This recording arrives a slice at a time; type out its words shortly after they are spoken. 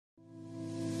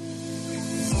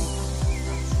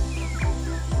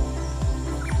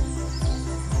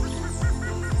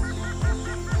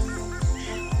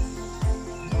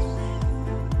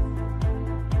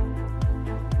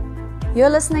You're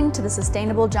listening to the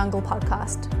Sustainable Jungle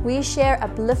podcast. We share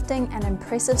uplifting and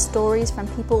impressive stories from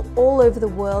people all over the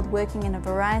world working in a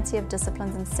variety of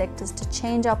disciplines and sectors to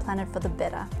change our planet for the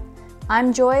better.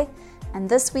 I'm Joy, and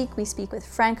this week we speak with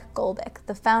Frank Golbeck,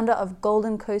 the founder of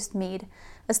Golden Coast Mead,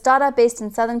 a startup based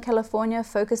in Southern California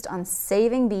focused on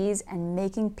saving bees and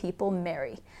making people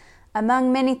merry.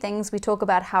 Among many things, we talk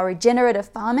about how regenerative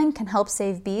farming can help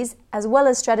save bees, as well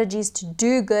as strategies to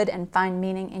do good and find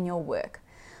meaning in your work.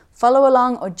 Follow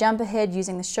along or jump ahead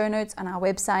using the show notes on our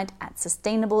website at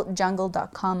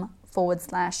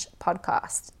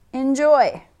sustainablejungle.com/podcast.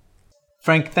 Enjoy!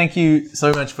 Frank, thank you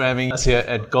so much for having us here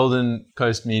at Golden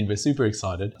Coast Mead. We're super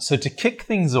excited. So to kick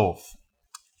things off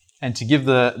and to give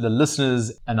the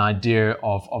listeners an idea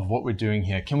of what we're doing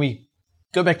here, can we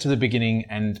go back to the beginning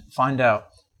and find out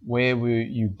where were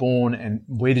you born and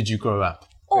where did you grow up?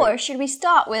 Or should we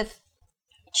start with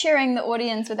cheering the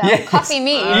audience with our coffee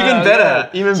mead? Even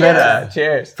better.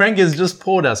 Cheers. Frank has just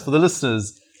poured us, for the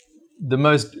listeners, the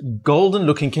most golden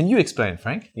looking. Can you explain,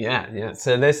 Frank? Yeah.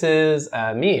 So this is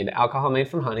mead, alcohol made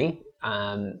from honey.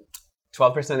 12%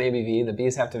 ABV. The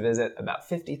bees have to visit about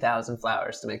 50,000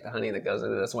 flowers to make the honey that goes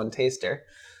into this one taster.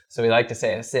 So we like to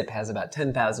say a sip has about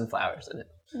 10,000 flowers in it.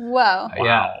 Wow.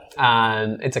 Yeah.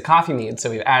 It's a coffee mead, so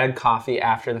we've added coffee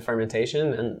after the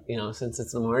fermentation, and since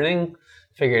it's the morning,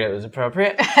 figured it was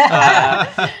appropriate.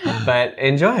 But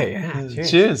enjoy. Yeah.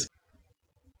 Cheers.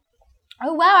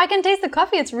 Oh wow, I can taste the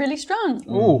coffee. It's really strong.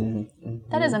 Ooh.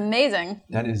 That is amazing.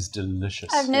 That is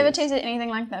delicious. I've never tasted anything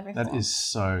like that before. That is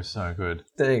so good.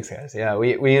 Thanks, guys. Yeah,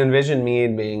 we envision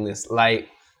mead being this light,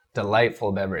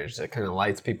 delightful beverage that kind of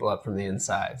lights people up from the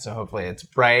inside. So hopefully it's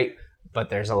bright, but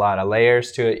there's a lot of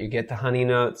layers to it. You get the honey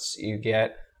notes, you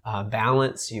get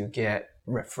balance, you get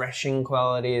refreshing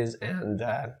qualities, and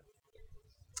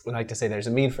we like to say there's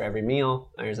a mead for every meal,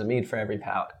 there's a mead for every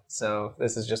palate. So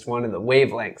this is just one of the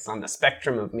wavelengths on the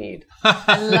spectrum of mead.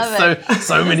 I love it.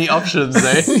 So many options,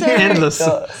 eh? Endless.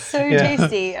 So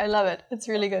tasty. I love it. It's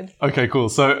really good. Okay, cool.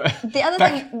 So the other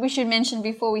thing we should mention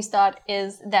before we start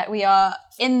is that we are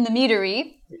in the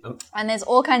meadery, and there's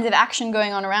all kinds of action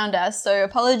going on around us. So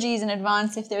apologies in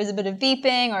advance if there's a bit of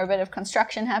beeping or a bit of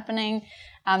construction happening.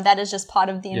 That is just part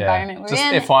of the environment we're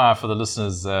in. Just FYI for the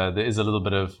listeners, there is a little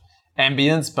bit of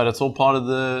ambience, but it's all part of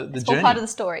the journey. All part of the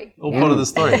story. Part of the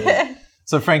story.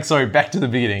 So Frank, sorry, back to the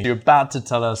beginning. You're about to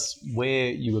tell us where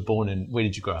you were born and where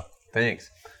did you grow up? Thanks.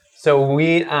 So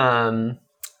we're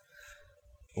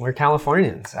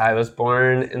Californians. I was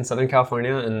born in Southern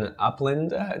California in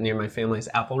Upland near my family's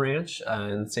apple ranch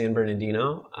in San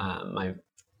Bernardino. My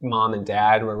mom and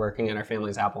dad were working at our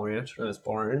family's apple ranch when I was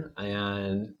born,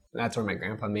 and that's where my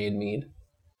grandpa made mead.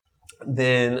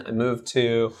 Then I moved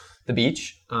to the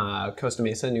beach, Costa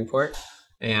Mesa, Newport,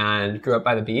 and grew up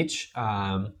by the beach.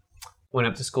 Went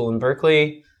up to school in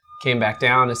Berkeley, came back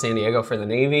down to San Diego for the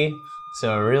Navy.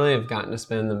 So really I've gotten to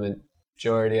spend the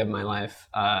majority of my life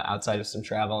outside of some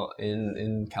travel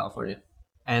in California.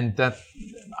 And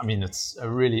it's a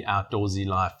really outdoorsy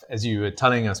life. As you were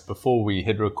telling us before we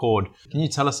hit record, can you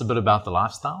tell us a bit about the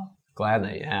lifestyle?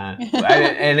 Gladly, yeah.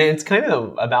 And it's kind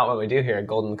of about what we do here at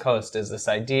Golden Coast is this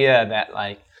idea that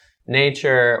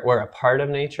nature, we're a part of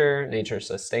nature. Nature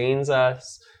sustains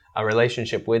us. A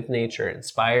relationship with nature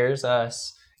inspires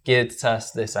us, gives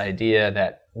us this idea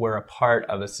that we're a part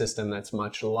of a system that's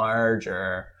much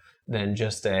larger than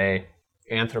just a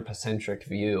anthropocentric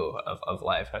view of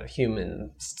life, a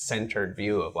human-centered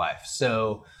view of life.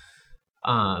 So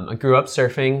I grew up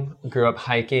surfing, grew up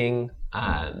hiking,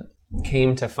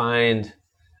 came to find,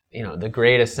 the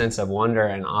greatest sense of wonder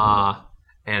and awe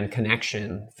and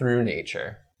connection through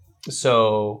nature.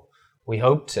 So we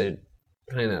hope to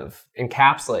kind of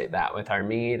encapsulate that with our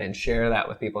mead and share that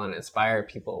with people and inspire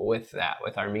people with that,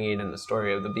 with our mead and the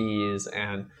story of the bees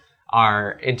and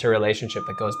our interrelationship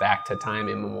that goes back to time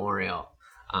immemorial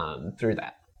through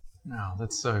that. Wow,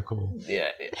 that's so cool.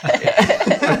 Yeah.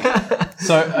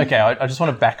 So, okay, I just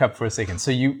want to back up for a second. So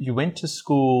you went to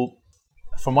school.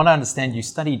 From what I understand, you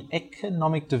studied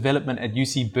economic development at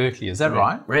UC Berkeley. Is that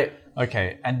right? Right.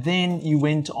 Okay. And then you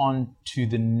went on to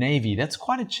the Navy. That's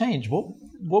quite a change.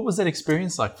 What was that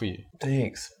experience like for you?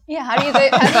 Thanks. Yeah, how do you go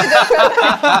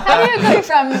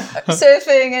from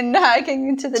surfing and hiking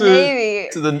into the Navy?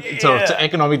 To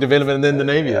economic development and then the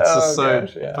Navy. It's just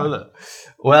polar.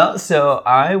 Well, so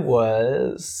I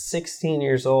was 16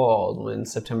 years old when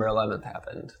September 11th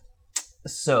happened.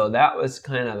 So that was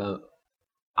kind of a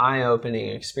eye-opening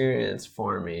experience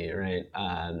for me, right?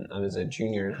 I was a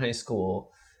junior in high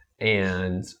school,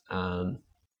 and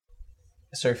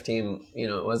surf team,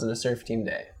 it wasn't a surf team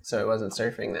day, so I wasn't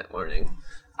surfing that morning.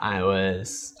 I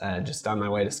was just on my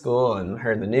way to school and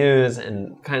heard the news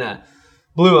and kind of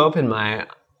blew open my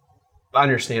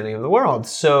understanding of the world.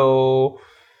 So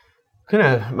kind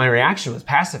of my reaction was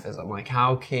pacifism. Like,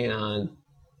 how can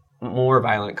more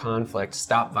violent conflict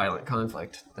stop violent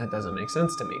conflict? That doesn't make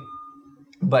sense to me.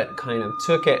 But kind of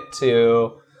took it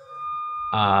to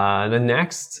the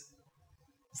next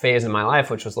phase in my life,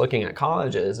 which was looking at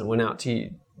colleges, and went out to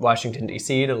Washington,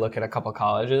 D.C. to look at a couple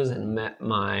colleges and met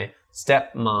my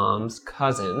stepmom's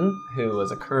cousin, who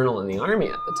was a colonel in the Army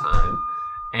at the time.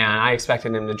 And I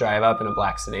expected him to drive up in a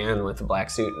black sedan with a black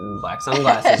suit and black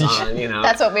sunglasses on, you know.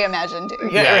 That's what we imagined too.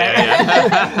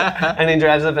 Yeah. And he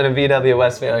drives up in a VW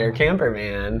Westphalia camper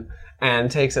van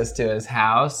and takes us to his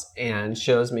house and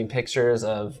shows me pictures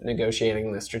of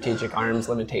negotiating the Strategic Arms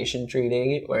Limitation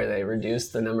Treaty, where they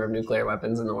reduced the number of nuclear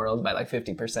weapons in the world by like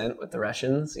 50% with the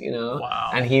Russians, you know.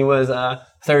 Wow. And he was a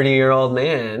 30-year-old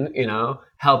man, you know,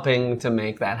 helping to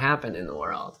make that happen in the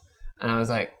world. And I was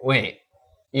like, wait,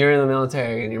 you're in the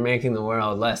military and you're making the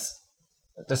world less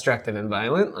destructive and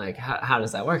violent? Like, how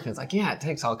does that work? And it's like, yeah, it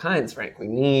takes all kinds, Frank. We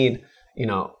need, you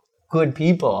know, good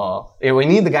people. You know, we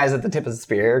need the guys at the tip of the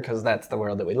spear because that's the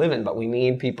world that we live in, but we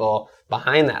need people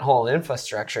behind that whole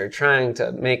infrastructure trying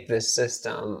to make this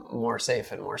system more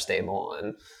safe and more stable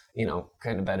and, you know,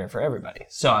 kind of better for everybody.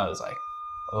 So I was like,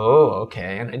 oh,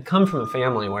 okay. And I'd come from a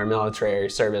family where military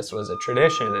service was a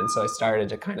tradition, and so I started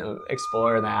to kind of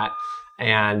explore that.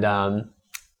 And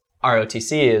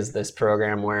ROTC is this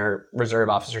program where Reserve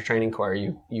Officer Training Corps,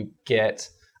 you get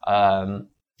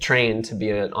trained to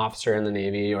be an officer in the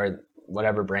Navy or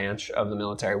whatever branch of the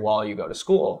military while you go to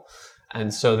school.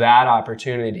 And so that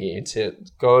opportunity to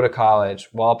go to college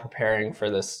while preparing for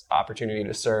this opportunity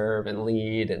to serve and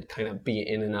lead and kind of be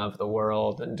in and of the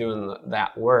world and doing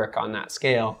that work on that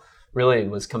scale really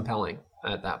was compelling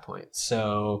at that point.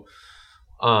 So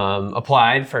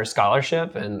applied for a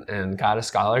scholarship and got a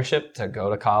scholarship to go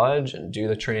to college and do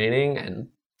the training. And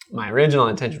my original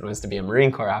intention was to be a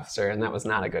Marine Corps officer, and that was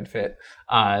not a good fit.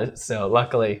 So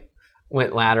luckily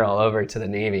went lateral over to the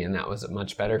Navy, and that was a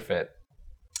much better fit.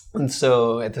 And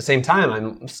so at the same time,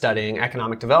 I'm studying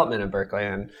economic development at Berkeley,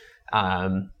 and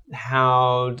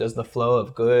how does the flow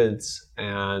of goods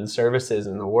and services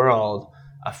in the world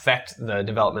affect the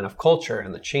development of culture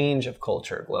and the change of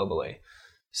culture globally?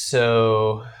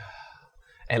 So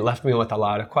it left me with a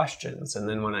lot of questions. And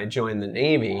then when I joined the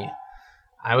Navy,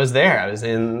 I was there. I was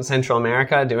in Central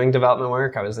America doing development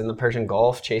work. I was in the Persian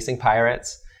Gulf chasing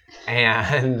pirates.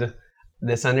 And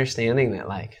this understanding that,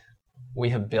 like, we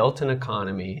have built an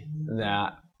economy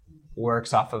that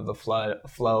works off of the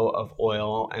flow of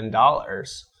oil and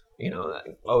dollars. You know,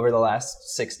 over the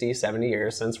last 60, 70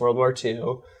 years since World War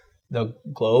II, the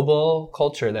global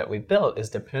culture that we built is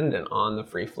dependent on the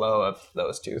free flow of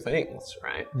those two things,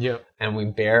 right? Yep. And we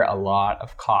bear a lot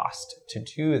of cost to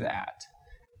do that.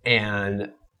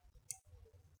 And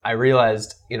I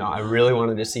realized, you know, I really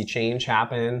wanted to see change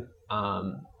happen.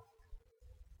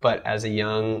 But as a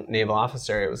young naval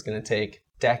officer, it was going to take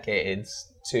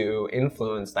decades to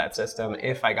influence that system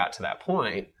if I got to that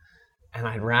point. And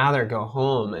I'd rather go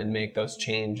home and make those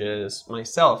changes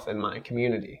myself in my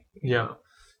community. Yeah. Know?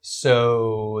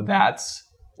 So that's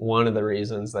one of the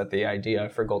reasons that the idea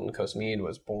for Golden Coast Mead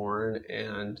was born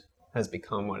and has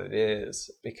become what it is,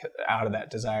 because out of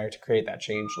that desire to create that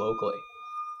change locally.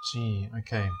 Gee,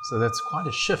 okay. So that's quite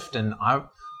a shift. And I'm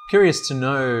curious to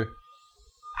know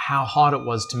how hard it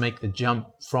was to make the jump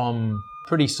from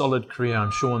pretty solid career, I'm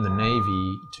sure, in the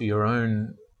Navy to your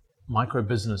own micro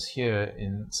business here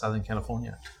in Southern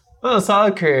California. Well,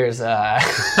 solid career is relative.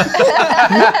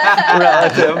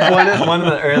 One of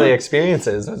the early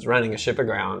experiences was running a ship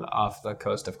aground off the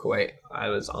coast of Kuwait. I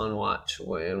was on watch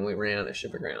when we ran a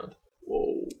ship aground.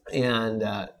 Whoa. And,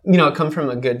 you know, I come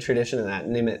from a good tradition of that.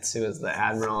 Nimitz, who was the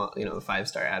admiral, you know, the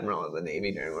 5-star admiral of the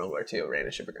Navy during World War II, ran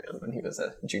a ship aground when he was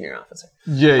a junior officer.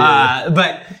 Yeah.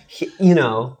 But, you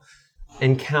know,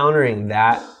 encountering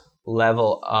that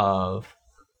level of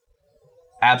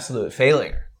absolute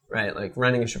failure, right? Like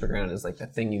running a ship aground is like the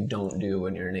thing you don't do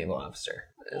when you're a naval officer.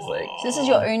 It's like, So this is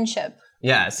your own ship?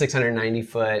 Yeah, 690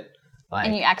 foot. Like,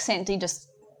 and you accidentally just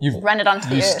run it onto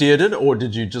the earth? You steered it, or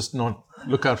did you just not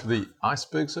look out for the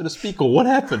iceberg, so to speak, or what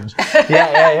happened?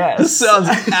 Yeah. This sounds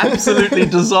absolutely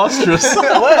disastrous. It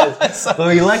was. Well,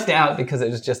 we lucked out because it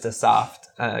was just a soft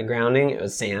grounding. It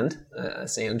was sand, a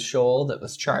sand shoal that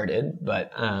was charted,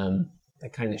 but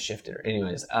it kind of shifted.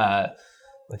 Anyways,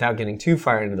 without getting too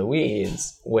far into the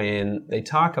weeds, when they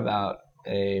talk about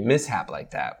a mishap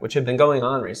like that, which had been going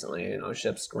on recently, you know,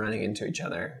 ships running into each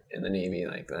other in the Navy,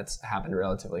 like that's happened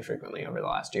relatively frequently over the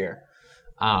last year.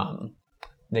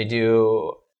 They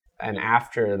do an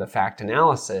after the fact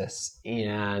analysis,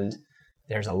 and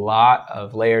there's a lot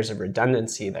of layers of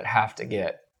redundancy that have to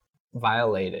get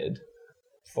violated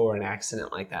for an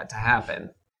accident like that to happen.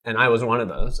 And I was one of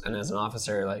those. And as an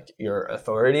officer, like, your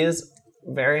authority is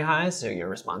very high, so your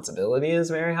responsibility is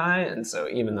very high. And so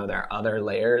even though there are other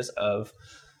layers of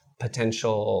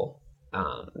potential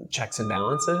checks and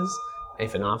balances,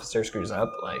 if an officer screws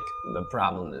up, like, the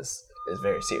problem is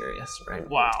very serious, right?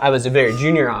 Wow. I was a very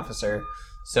junior officer,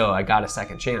 so I got a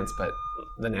second chance, but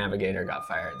the navigator got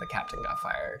fired, the captain got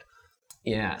fired.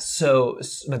 Yeah,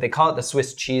 but they call it the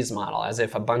Swiss cheese model, as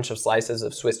if a bunch of slices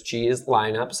of Swiss cheese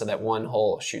line up so that one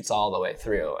hole shoots all the way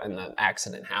through and the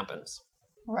accident happens.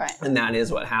 Right. And that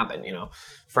is what happened,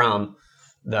 from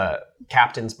the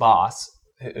captain's boss,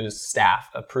 whose staff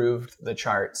approved the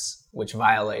charts, which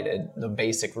violated the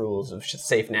basic rules of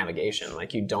safe navigation.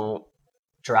 Like, you don't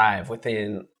drive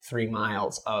within 3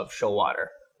 miles of shoal water,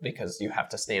 because you have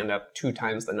to stand up 2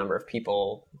 times the number of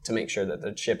people to make sure that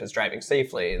the ship is driving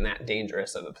safely in that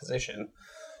dangerous of a position,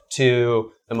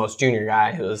 to the most junior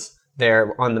guy who's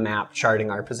there on the map charting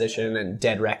our position and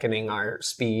dead reckoning our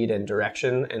speed and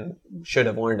direction, and should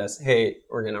have warned us, hey,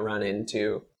 we're going to run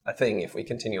into a thing if we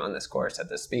continue on this course at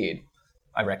this speed.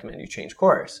 I recommend you change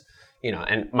course.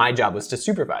 And my job was to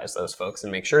supervise those folks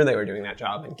and make sure they were doing that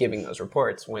job and giving those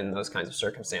reports when those kinds of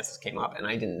circumstances came up. And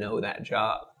I didn't know that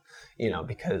job,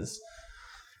 because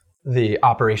the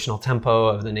operational tempo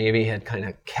of the Navy had kind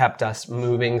of kept us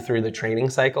moving through the training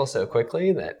cycle so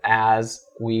quickly that as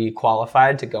we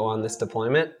qualified to go on this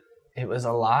deployment, it was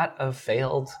a lot of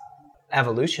failed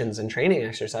evolutions and training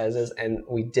exercises, and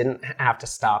we didn't have to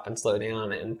stop and slow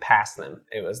down and pass them.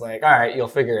 It was like, all right, you'll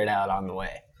figure it out on the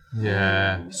way.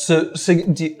 Yeah. So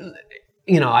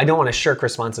I don't want to shirk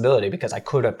responsibility, because I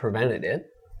could have prevented it,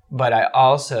 but I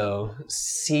also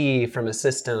see from a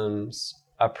systems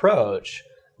approach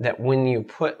that when you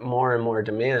put more and more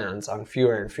demands on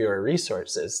fewer and fewer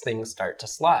resources, things start to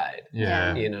slide.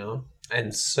 Yeah.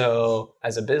 And so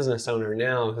as a business owner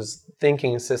now who's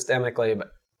thinking systemically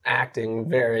but acting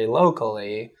very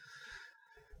locally,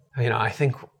 I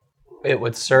think it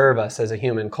would serve us as a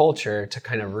human culture to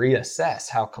kind of reassess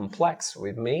how complex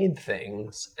we've made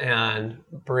things and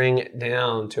bring it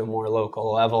down to a more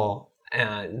local level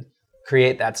and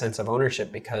create that sense of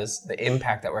ownership, because the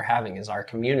impact that we're having is our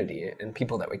community and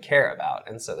people that we care about.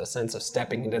 And so the sense of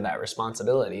stepping into that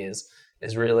responsibility is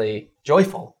really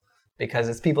joyful, because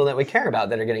it's people that we care about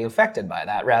that are getting affected by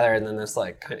that, rather than this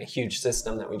like kind of huge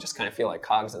system that we just kind of feel like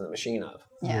cogs in the machine of.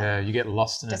 Yeah, you get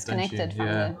lost in disconnected it, don't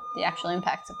you? from the actual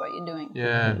impacts of what you're doing.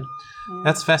 Yeah.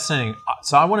 That's fascinating.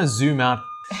 So I want to zoom out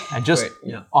and just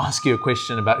ask you a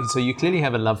question about, so you clearly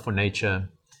have a love for nature,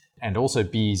 and also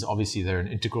bees, obviously they're an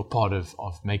integral part of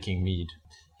making mead.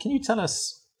 Can you tell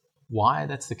us why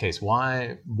that's the case?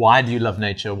 Why do you love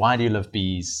nature? Why do you love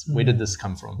bees? Where did this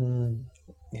come from?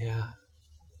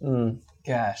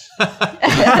 Gosh.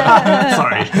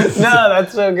 Sorry. No,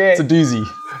 that's so great. It's a doozy.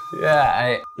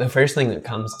 Yeah, the first thing that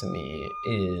comes to me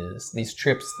is these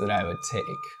trips that I would take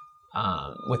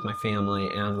with my family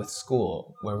and with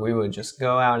school, where we would just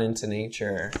go out into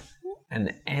nature, and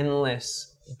the endless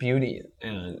beauty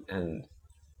and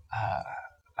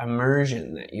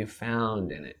immersion that you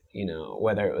found in it.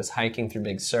 Whether it was hiking through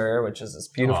Big Sur, which is this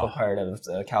beautiful part of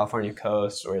the California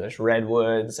coast where there's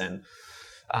redwoods and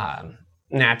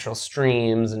natural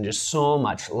streams and just so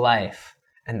much life,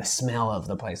 and the smell of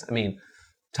the place. I mean,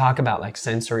 talk about like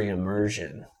sensory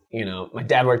immersion. My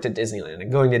dad worked at Disneyland, and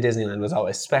going to Disneyland was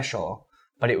always special,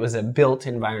 but it was a built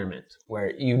environment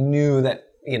where you knew that,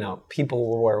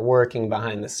 people were working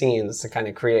behind the scenes to kind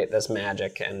of create this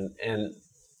magic, and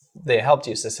they helped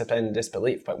you suspend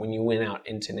disbelief. But when you went out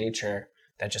into nature,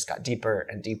 that just got deeper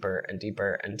and deeper and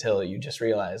deeper until you just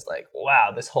realized, like,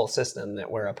 wow, this whole system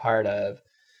that we're a part of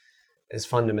is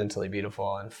fundamentally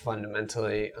beautiful and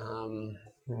fundamentally,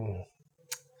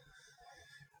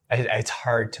 it's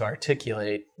hard to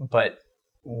articulate, but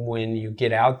when you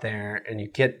get out there and you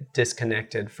get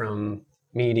disconnected from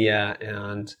media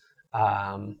and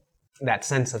that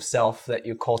sense of self that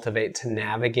you cultivate to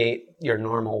navigate your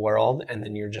normal world, and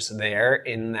then you're just there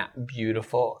in that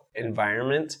beautiful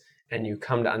environment, and you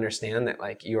come to understand that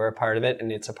like you're a part of it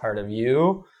and it's a part of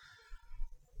you,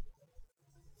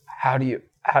 how do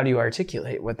you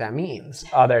articulate what that means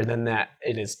other than that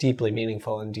it is deeply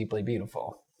meaningful and deeply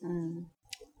beautiful?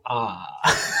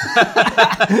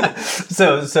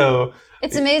 So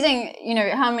it's amazing,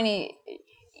 how many,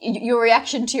 your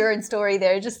reaction to your own story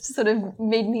there just sort of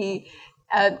made me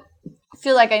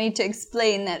feel like I need to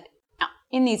explain that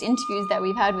in these interviews that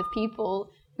we've had with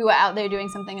people who are out there doing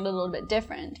something a little bit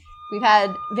different, we've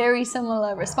had very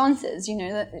similar responses. You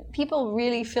know, that people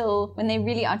really feel, when they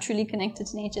really are truly connected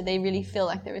to nature, they really feel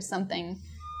like there is something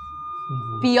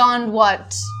beyond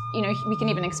what, you know, we can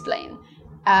even explain.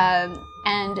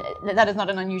 And that is not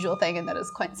an unusual thing, and that is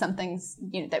quite something,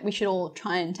 you know, that we should all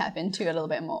try and tap into a little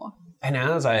bit more. And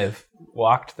as I've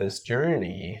walked this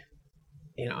journey,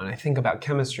 you know, and I think about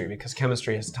chemistry, because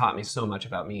chemistry has taught me so much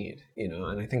about mead, you know,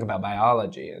 and I think about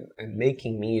biology, and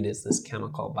making mead is this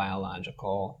chemical,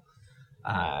 biological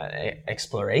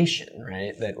exploration,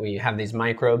 right? That we have these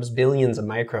microbes, billions of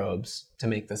microbes, to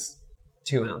make this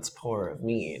 2-ounce pour of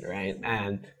mead, right?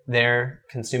 And they're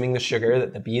consuming the sugar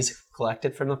that the bees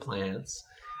collected from the plants,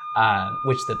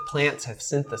 which the plants have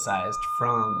synthesized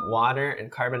from water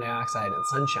and carbon dioxide and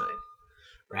sunshine,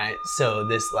 right? So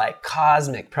this like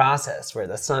cosmic process where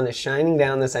the sun is shining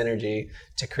down this energy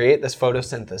to create this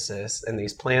photosynthesis, and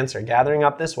these plants are gathering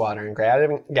up this water and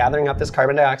gathering up this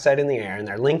carbon dioxide in the air, and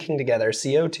they're linking together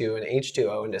CO2 and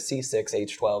H2O into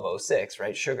C6H12O6,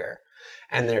 right? Sugar.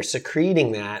 And they're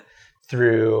secreting that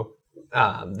through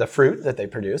the fruit that they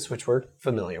produce, which we're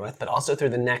familiar with, but also through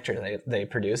the nectar they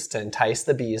produce to entice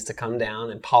the bees to come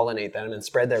down and pollinate them and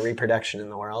spread their reproduction in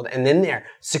the world. And then they're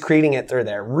secreting it through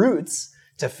their roots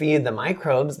to feed the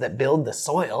microbes that build the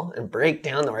soil and break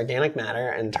down the organic matter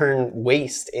and turn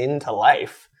waste into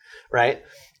life, right?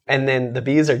 And then the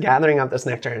bees are gathering up this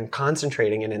nectar and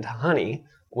concentrating it into honey,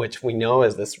 which we know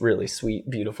is this really sweet,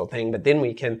 beautiful thing. But then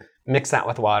we can mix that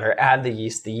with water, add the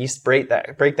yeast break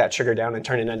that sugar down and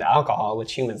turn it into alcohol,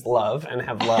 which humans love and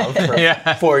have loved for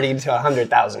 40 to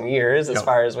 100,000 years, as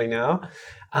far as we know.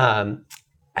 And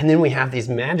then we have these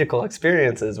magical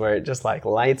experiences where it just like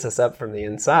lights us up from the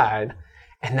inside.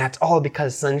 And that's all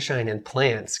because sunshine and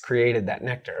plants created that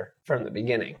nectar from the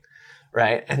beginning,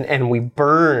 right? And we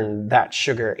burn that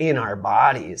sugar in our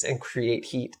bodies and create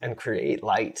heat and create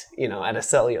light, you know, at a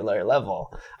cellular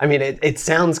level. I mean, it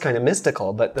sounds kind of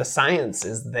mystical, but the science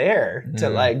is there to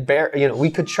like bear, you know, we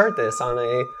could chart this on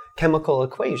a chemical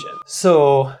equation.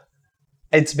 So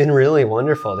it's been really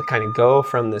wonderful to kind of go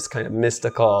from this kind of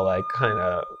mystical, like kind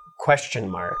of question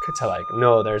mark to like,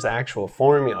 no, there's actual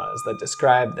formulas that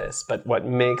describe this, but what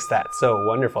makes that so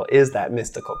wonderful is that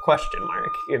mystical question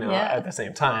mark, you know, at the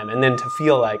same time. And then to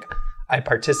feel like I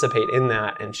participate in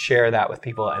that and share that with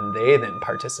people, and they then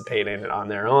participate in it on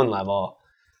their own level,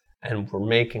 and we're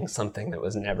making something that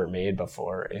was never made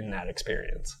before in that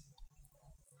experience.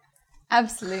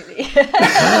 Absolutely. Somebody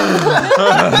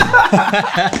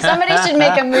should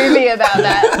make a movie about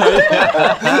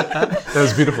that. That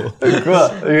was beautiful.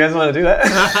 Cool. You guys want to do that?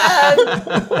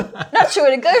 Not sure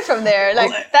where to go from there.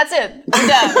 Like, that's it. We're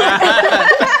done.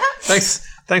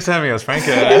 Thanks for having us, Frank.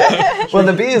 Well,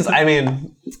 the bees, I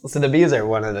mean, so the bees are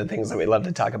one of the things that we love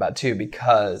to talk about too,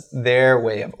 because their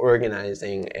way of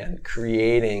organizing and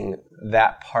creating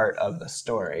that part of the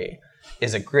story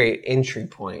is a great entry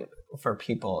point for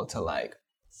people to like,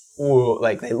 ooh,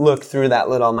 like they look through that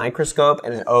little microscope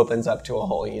and it opens up to a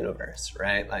whole universe,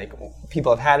 right? Like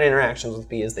people have had interactions with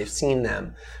bees, they've seen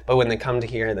them, but when they come to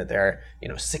hear that there are, you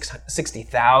know,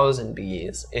 60,000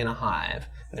 bees in a hive,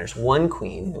 and there's one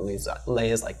queen who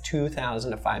lays like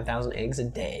 2,000 to 5,000 eggs a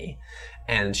day,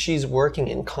 and she's working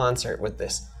in concert with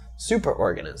this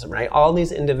superorganism, right? All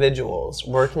these individuals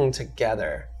working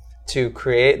together to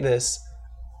create this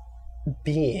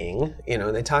being, you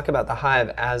know, they talk about the hive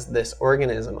as this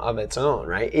organism of its own,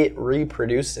 right? It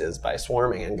reproduces by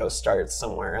swarming and goes starts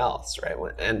somewhere else, right?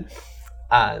 And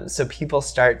so people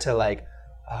start to like,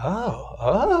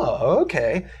 oh,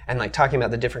 okay. And like talking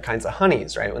about the different kinds of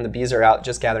honeys, right? When the bees are out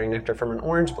just gathering nectar from an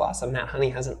orange blossom, that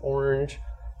honey has an orange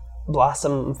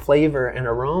blossom flavor and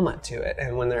aroma to it.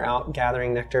 And when they're out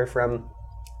gathering nectar from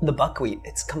the buckwheat,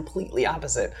 it's completely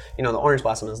opposite. You know, the orange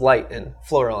blossom is light and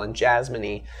floral and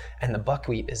jasmine-y, and the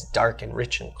buckwheat is dark and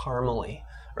rich and caramely,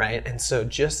 right? And so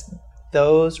just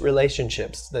those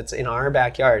relationships that's in our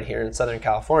backyard here in Southern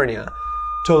California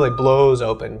totally blows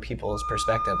open people's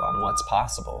perspective on what's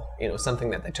possible. You know, something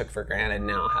that they took for granted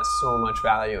now has so much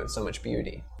value and so much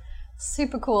beauty.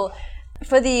 Super cool.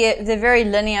 For the very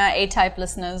linear A-type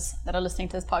listeners that are listening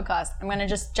to this podcast, I'm going to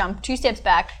just jump 2 steps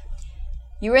back.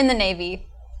 You were in the Navy.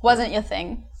 Wasn't your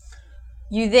thing.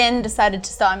 You then decided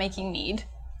to start making mead.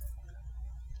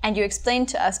 And you explained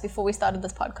to us before we started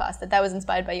this podcast that was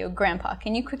inspired by your grandpa.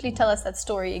 Can you quickly tell us that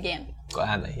story again?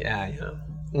 Gladly, yeah.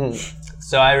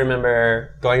 So I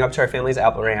remember going up to our family's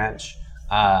apple ranch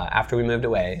after we moved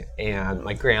away, and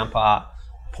my grandpa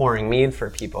pouring mead for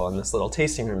people in this little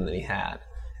tasting room that he had.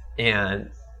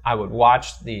 And I would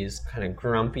watch these kind of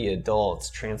grumpy adults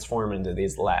transform into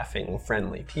these laughing,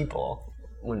 friendly people.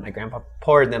 when my grandpa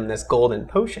poured them this golden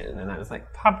potion, and I was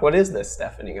like, Pop, what is this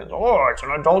stuff? And he goes, oh, it's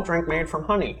an adult drink made from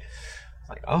honey. I was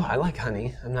like, oh, I like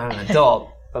honey. I'm not an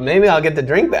adult, but maybe I'll get to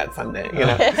drink that someday, you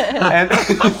know?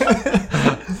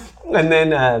 And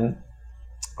then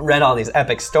read all these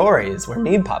epic stories where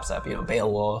Mead pops up, you know,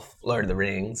 Beowulf, Lord of the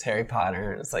Rings, Harry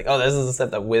Potter. And it's like, oh, this is the stuff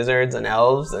that wizards and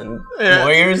elves and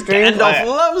warriors drink. Gandalf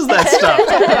loves that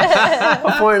stuff.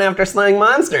 Before and after slaying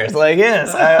monsters. Like,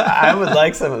 yes, I would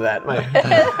like some of that.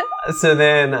 So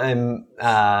then I'm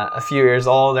a few years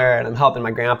older, and I'm helping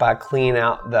my grandpa clean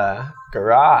out the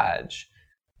garage.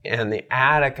 And the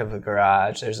attic of the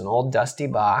garage, there's an old dusty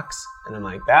box. And I'm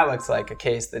like, that looks like a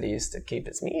case that he used to keep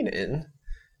his mead in.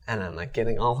 And I'm like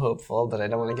getting all hopeful, but I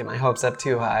don't want to get my hopes up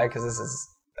too high because this is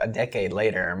a decade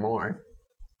later or more.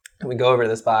 And we go over to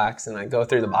this box, and I go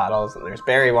through the bottles, and there's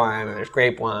berry wine, and there's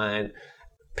grape wine,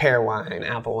 pear wine,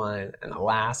 apple wine, and the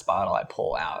last bottle I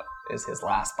pull out is his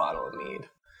last bottle of mead.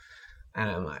 And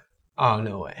I'm like, oh,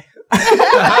 no way. and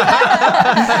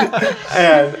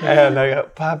I go,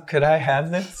 Pop, could I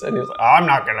have this? And he was like, oh, I'm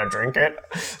not going to drink it.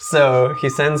 So he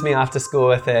sends me off to school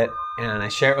with it, and I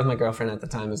share it with my girlfriend at the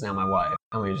time, who's now my wife.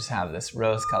 And we just have this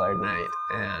rose-colored night,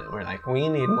 and we're like, we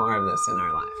need more of this in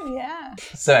our life. Yeah.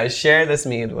 So I share this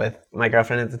mead with my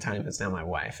girlfriend at the time, who's now my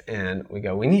wife, and we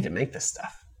go, we need to make this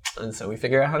stuff. And so we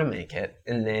figure out how to make it,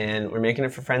 and then we're making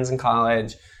it for friends in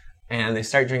college. And they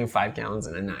start drinking 5 gallons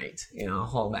in a night, you know, a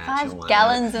whole batch. 5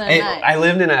 gallons in a night. I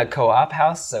lived in a co-op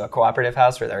house, so a cooperative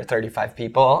house where there were 35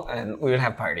 people, and we would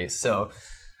have parties. So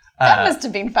that must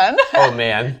have been fun. Oh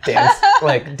man,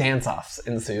 dance-offs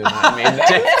ensued. I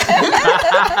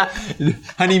mean,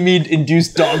 honey mead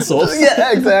induced dance-offs.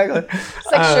 Yeah, exactly.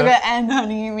 It's like sugar and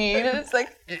honey mead. It's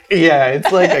like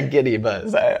it's like a giddy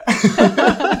buzz.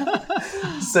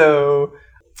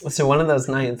 So one of those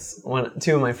nights,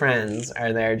 two of my friends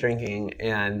are there drinking,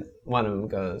 and one of them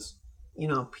goes, you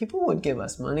know, people would give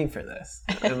us money for this.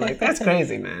 And I'm like, that's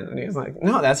crazy, man. And he was like,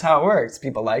 no, that's how it works.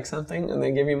 People like something, and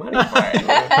they give you money for it.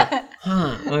 And I'm like,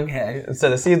 huh, okay. And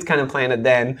so the seed's kind of planted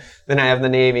then. Then I have the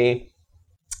Navy.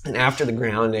 And after the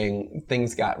grounding,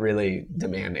 things got really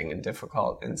demanding and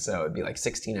difficult. And so it'd be like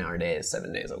 16-hour days,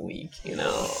 7 days a week, you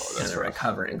know, kind of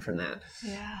recovering from that.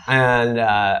 Yeah. And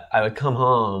I would come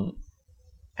home,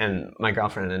 and my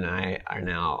girlfriend and I are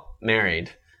now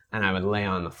married, and I would lay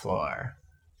on the floor.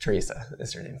 Teresa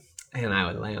is her name. And I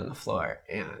would lay on the floor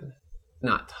and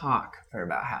not talk for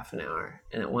about half an hour.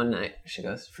 And at one night, she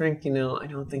goes, Frank, you know, I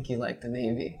don't think you like the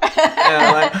Navy. And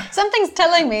I'm like, something's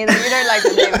telling me that you don't like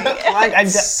the Navy.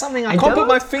 I can't put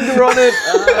my finger on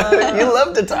it. You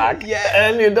love to talk. Yeah.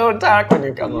 And you don't talk when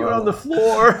you come home. You're on the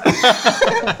floor.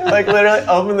 Like literally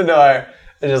open the door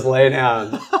and just lay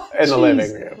down in the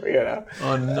living room, you know.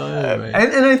 Oh, no.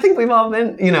 And I think we've all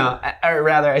been, you know, or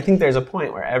rather, I think there's a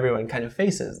point where everyone kind of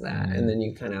faces that. And then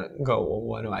you kind of go, well,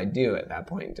 what do I do at that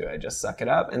point? Do I just suck it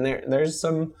up? And there's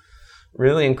some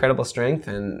really incredible strength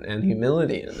and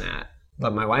humility in that.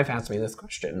 But my wife asked me this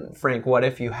question, Frank, what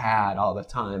if you had all the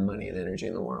time, money, and energy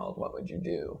in the world? What would you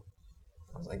do?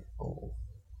 I was like,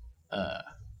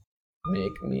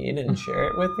 make mead and share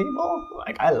it with people?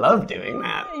 Like, I love doing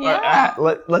that. Yeah.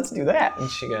 Let's do that. And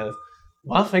she goes,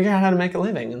 well, figure out how to make a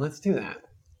living, and let's do that.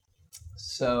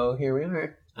 So here we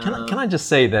are. Can I just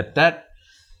say that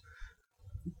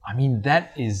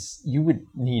is, you would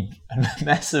need a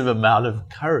massive amount of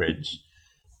courage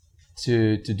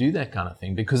to do that kind of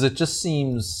thing, because it just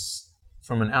seems,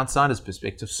 from an outsider's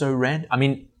perspective, so random. I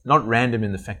mean, not random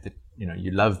in the fact that, you know,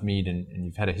 you love mead and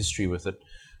you've had a history with it,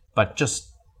 but just,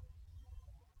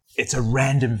 it's a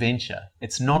random venture.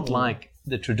 It's not like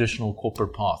the traditional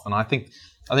corporate path. And I think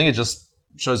it just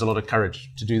shows a lot of courage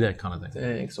to do that kind of thing.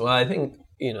 Thanks. Well, I think,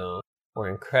 you know, we're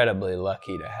incredibly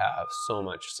lucky to have so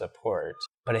much support.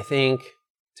 But I think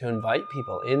to invite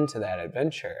people into that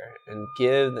adventure and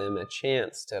give them a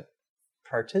chance to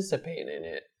participate in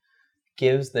it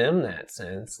gives them that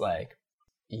sense like,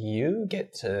 you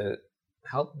get to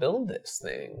help build this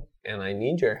thing, and I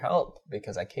need your help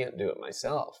because I can't do it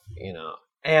myself, you know.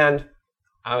 And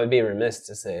I would be remiss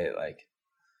to say, like,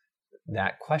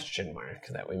 that question mark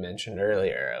that we mentioned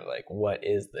earlier of, like, what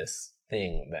is this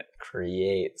thing that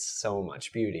creates so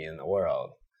much beauty in the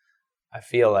world? I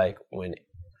feel like when,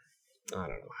 I don't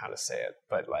know how to say it,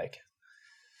 but, like,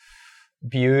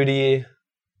 beauty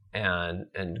and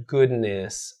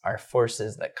goodness are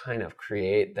forces that kind of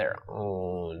create their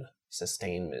own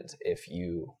sustainment if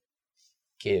you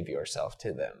give yourself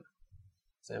to them.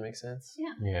 Does that make sense?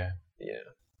 Yeah.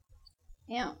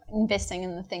 Yeah, investing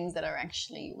in the things that are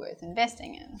actually worth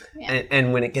investing in. Yeah.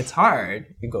 And when it gets hard,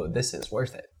 you go, this is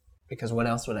worth it. Because what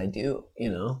else would I do,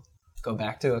 you know? go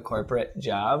back to a corporate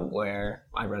job where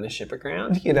I run a ship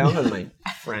aground, you know, and my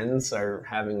friends are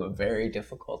having a very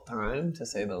difficult time, to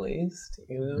say the least,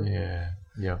 you know? Yeah.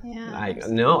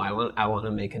 I want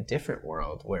to make a different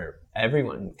world where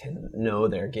everyone can know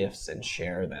their gifts and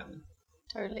share them.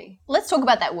 Totally. Let's talk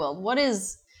about that world.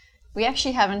 We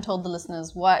actually haven't told the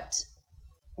listeners what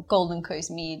Golden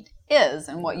Coast Mead is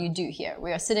and what you do here.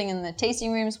 We are sitting in the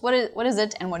tasting rooms. What is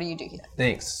it and what do you do here?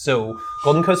 Thanks. So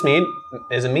Golden Coast Mead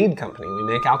is a mead company. We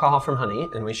make alcohol from honey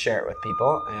and we share it with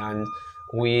people, and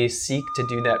we seek to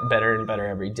do that better and better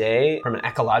every day. From an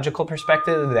ecological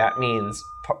perspective, that means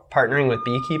partnering with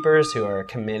beekeepers who are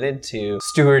committed to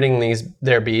stewarding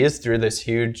their bees through this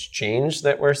huge change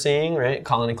that we're seeing, right?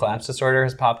 Colony collapse disorder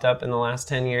has popped up in the last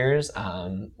 10 years.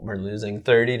 We're losing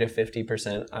 30 to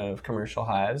 50% of commercial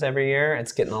hives every year.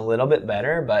 It's getting a little bit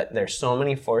better, but there's so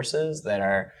many forces that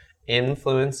are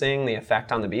influencing the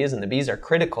effect on the bees, and the bees are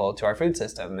critical to our food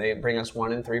system. They bring us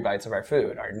 1 in 3 bites of our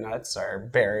food, our nuts, our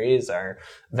berries, our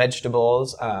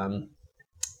vegetables.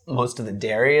 Most of the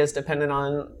dairy is dependent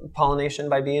on pollination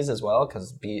by bees as well,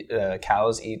 because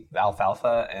cows eat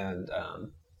alfalfa and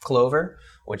clover,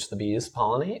 which the bees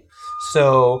pollinate.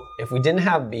 So if we didn't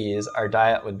have bees, our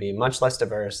diet would be much less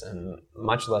diverse and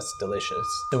much less delicious.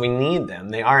 So we need them.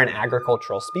 They are an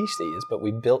agricultural species, but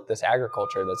we built this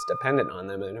agriculture that's dependent on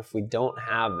them. And if we don't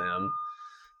have them,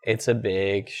 it's a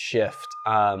big shift.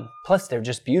 Plus, they're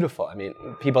just beautiful. I mean,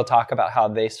 people talk about how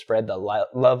they spread the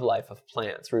love life of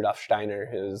plants. Rudolf Steiner,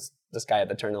 who's this guy at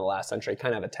the turn of the last century,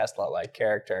 kind of a Tesla-like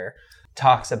character,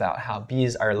 talks about how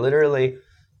bees are literally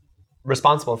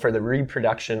responsible for the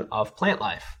reproduction of plant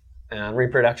life. And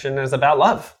reproduction is about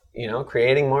love, you know,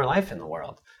 creating more life in the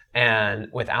world. And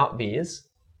without bees,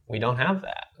 we don't have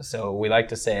that. So we like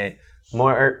to say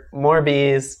more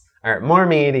bees, or more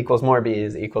mead equals more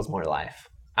bees equals more life.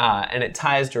 And it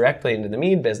ties directly into the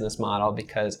mead business model,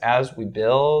 because as we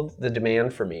build the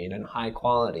demand for mead and high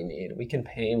quality mead, we can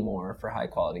pay more for high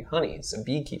quality honey. So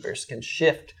beekeepers can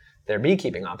shift their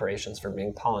beekeeping operations from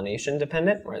being pollination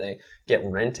dependent, where they get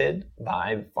rented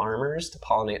by farmers to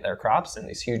pollinate their crops in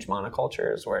these huge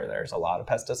monocultures where there's a lot of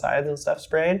pesticides and stuff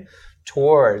sprayed,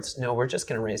 towards, no, we're just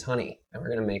going to raise honey and we're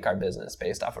going to make our business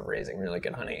based off of raising really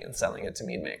good honey and selling it to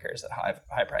mead makers at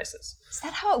high prices. Is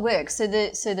that how it works? So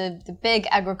the big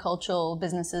agricultural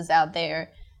businesses out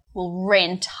there will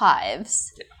rent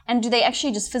hives. Yeah. And do they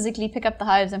actually just physically pick up the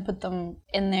hives and put them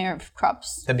in their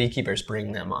crops? The beekeepers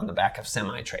bring them on the back of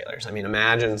semi-trailers. I mean,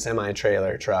 imagine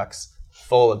semi-trailer trucks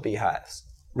full of beehives.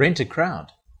 Rent a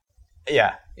crowd.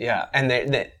 Yeah. And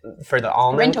they for the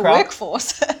almond rent crop, a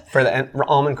workforce. For the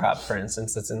almond crop, for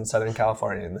instance, that's in Southern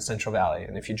California in the Central Valley.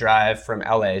 And if you drive from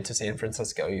LA to San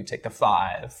Francisco, you take the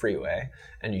 5 freeway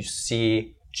and you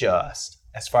see, just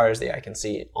as far as the eye can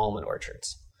see, almond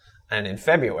orchards. And in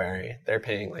February, they're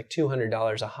paying like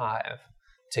 $200 a hive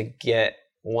to get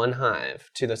one hive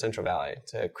to the Central Valley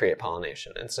to create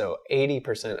pollination. And so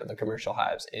 80% of the commercial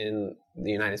hives in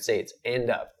the United States end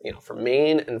up, you know, from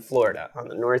Maine and Florida on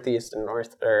the northeast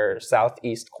and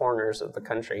southeast corners of the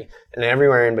country, and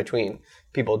everywhere in between,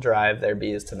 people drive their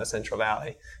bees to the Central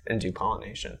Valley and do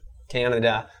pollination.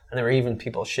 Canada, and there were even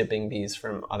people shipping bees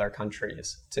from other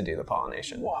countries to do the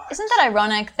pollination. What? Isn't that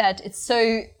ironic that it's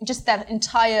so, just that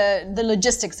the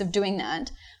logistics of doing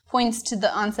that points to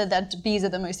the answer that bees are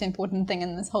the most important thing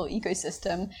in this whole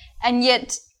ecosystem, and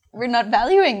yet we're not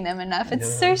valuing them enough.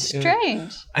 It's so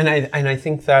strange. And I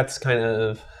think that's kind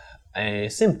of a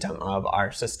symptom of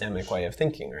our systemic way of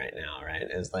thinking right now, right?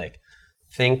 Is like,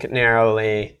 think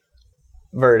narrowly,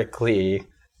 vertically,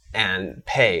 and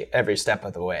pay every step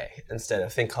of the way, instead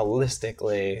of think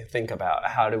holistically, think about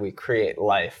how do we create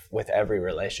life with every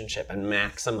relationship and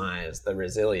maximize the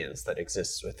resilience that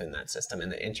exists within that system and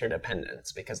the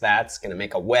interdependence, because that's going to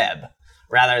make a web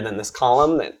rather than this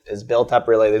column that is built up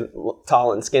really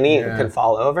tall and skinny and can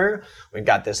fall over. We've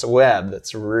got this web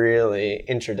that's really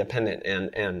interdependent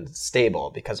and stable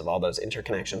because of all those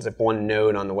interconnections. If one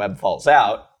node on the web falls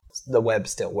out, the web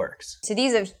still works. So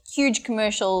these are huge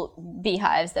commercial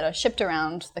beehives that are shipped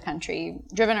around the country,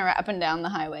 driven up and down the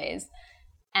highways,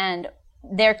 and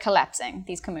they're collapsing,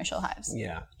 these commercial hives.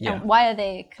 Yeah. And why are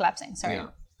they collapsing? Sorry.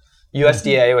 Yeah.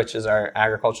 USDA, which is our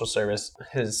agricultural service,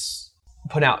 has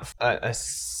put out a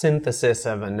synthesis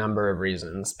of a number of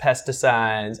reasons.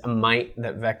 Pesticides, a mite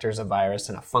that vectors a virus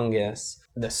and a fungus,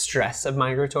 the stress of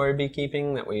migratory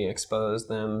beekeeping, that we expose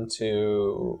them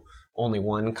to only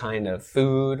one kind of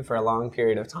food for a long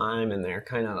period of time, and they're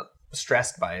kind of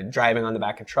stressed by driving on the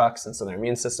back of trucks, and so their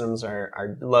immune systems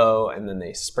are low, and then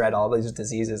they spread all these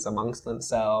diseases amongst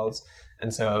themselves,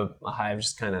 and so a hive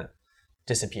just kind of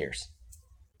disappears.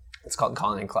 It's called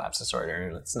colony collapse disorder,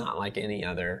 and it's not like any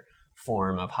other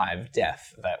form of hive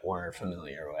death that we're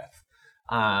familiar with.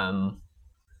 And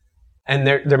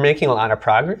they're making a lot of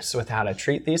progress with how to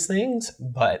treat these things,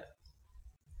 but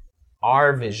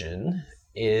our vision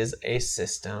is a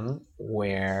system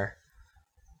where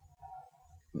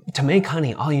to make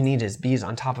honey, all you need is bees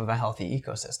on top of a healthy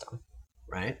ecosystem,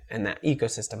 right? And that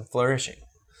ecosystem flourishing.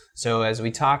 So as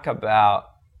we talk about,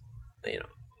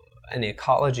 an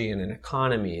ecology and an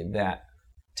economy that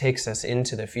takes us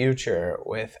into the future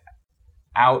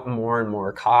without more and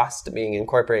more cost being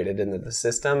incorporated into the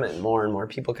system and more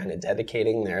people kind of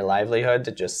dedicating their livelihood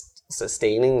to just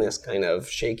sustaining this kind of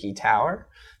shaky tower,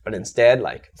 but instead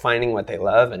like finding what they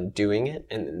love and doing it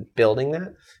and then building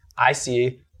that, I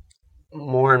see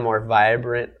more and more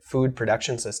vibrant food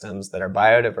production systems that are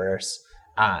biodiverse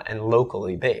and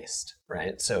locally based,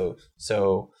 right? So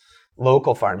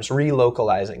local farms,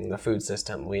 relocalizing the food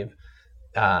system.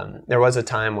 There was a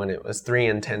time when it was 3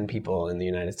 in 10 people in the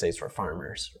United States were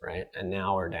farmers, right? And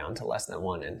now we're down to less than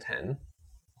 1 in 10.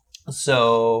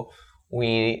 So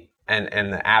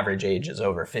and the average age is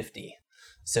over 50.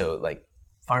 So like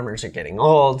farmers are getting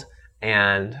old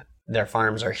and their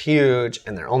farms are huge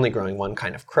and they're only growing one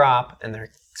kind of crop and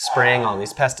they're spraying all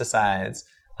these pesticides,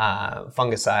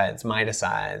 fungicides,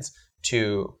 miticides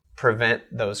to prevent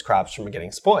those crops from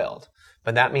getting spoiled.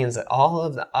 But that means that all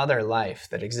of the other life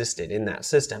that existed in that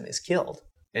system is killed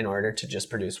in order to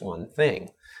just produce one thing.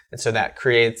 And so that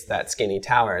creates that skinny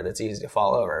tower that's easy to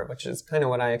fall over, which is kind of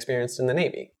what I experienced in the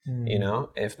Navy.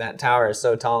 If that tower is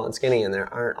so tall and skinny and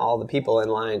there aren't all the people in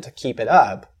line to keep it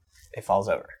up, it falls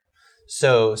over.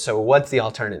 So what's the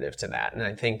alternative to that? And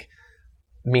I think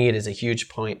Mead is a huge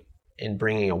point in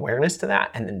bringing awareness to that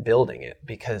and then building it,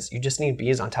 because you just need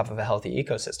bees on top of a healthy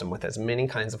ecosystem with as many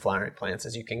kinds of flowering plants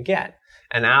as you can get.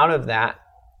 And out of that,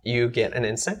 you get an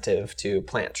incentive to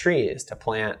plant trees, to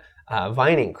plant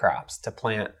vining crops, to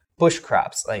plant bush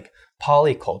crops, like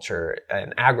polyculture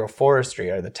and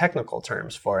agroforestry are the technical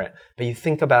terms for it. But you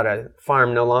think about a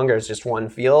farm no longer as just one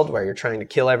field where you're trying to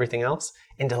kill everything else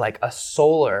into like a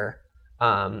solar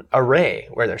array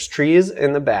where there's trees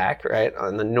in the back, right,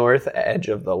 on the north edge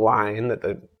of the line that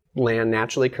the land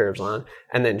naturally curves on,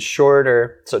 and then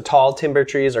shorter, so tall timber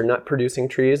trees or nut producing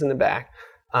trees in the back,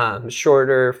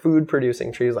 shorter food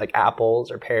producing trees like apples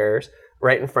or pears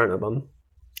right in front of them,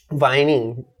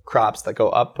 vining crops that go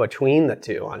up between the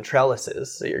two on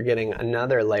trellises, so you're getting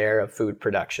another layer of food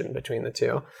production between the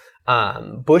two.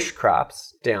 Bush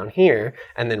crops down here,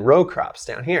 and then row crops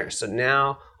down here. So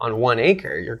now on 1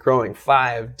 acre, you're growing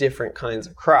 5 different kinds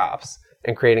of crops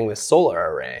and creating this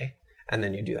solar array. And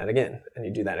then you do that again, and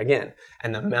you do that again.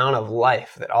 And the amount of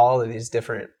life that all of these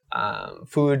different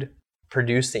food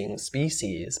producing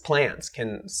species, plants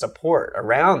can support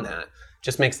around that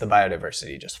just makes the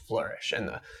biodiversity just flourish. And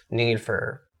the need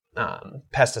for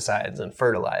pesticides and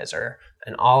fertilizer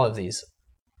and all of these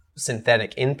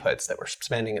synthetic inputs that we're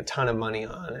spending a ton of money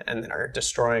on and that are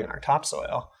destroying our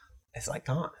topsoil is like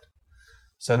gone.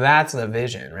 So that's the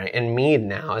vision, right? And Mead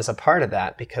now is a part of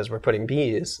that because we're putting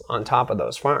bees on top of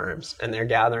those farms and they're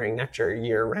gathering nectar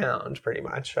year round pretty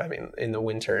much. I mean, in the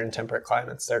winter and temperate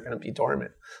climates, they're going to be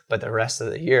dormant, but the rest of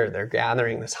the year, they're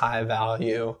gathering this high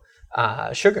value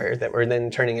sugar that we're then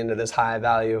turning into this high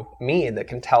value mead that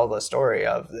can tell the story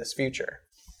of this future.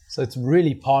 So it's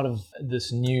really part of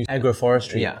this new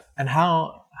agroforestry. Yeah. And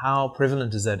how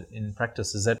prevalent is that in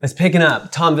practice? It's picking up.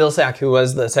 Tom Vilsack, who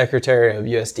was the secretary of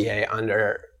USDA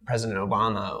under President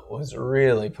Obama, was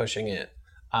really pushing it.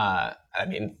 I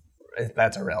mean,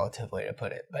 that's a relative way to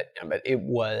put it, but it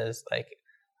was like,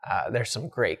 there's some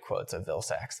great quotes of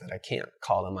Vilsack's that I can't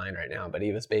call to mind right now, but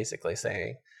he was basically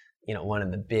saying, one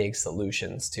of the big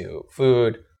solutions to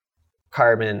food,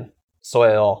 carbon,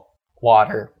 soil,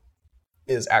 water,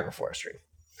 is agroforestry.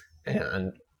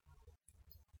 And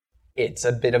it's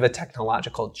a bit of a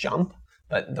technological jump,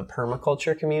 but the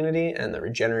permaculture community and the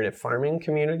regenerative farming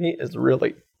community is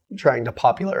really trying to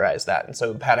popularize that. And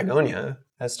so Patagonia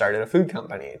has started a food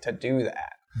company to do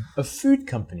that. A food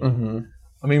company? Mm-hmm.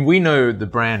 I mean, we know the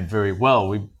brand very well.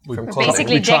 We're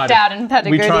basically decked out in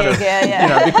Patagonia gear,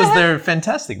 yeah. Because they're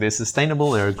fantastic. They're sustainable.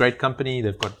 They're a great company.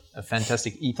 They've got a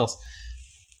fantastic ethos.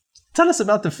 Tell us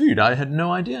about the food. I had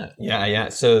no idea. Yeah.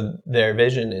 So their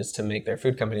vision is to make their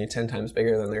food company 10 times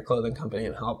bigger than their clothing company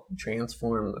and help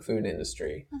transform the food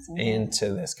industry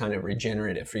into this kind of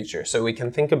regenerative future. So we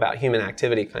can think about human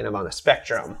activity kind of on a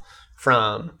spectrum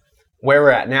from where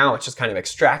we're at now, which is kind of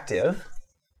extractive,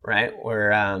 right?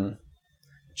 We're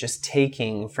just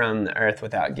taking from the earth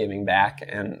without giving back.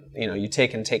 And, you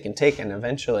take and take and take, and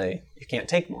eventually you can't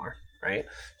take more, right?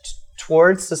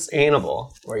 Towards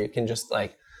sustainable, where you can just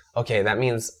like okay, that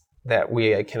means that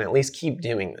we can at least keep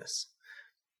doing this.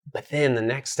 But then the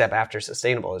next step after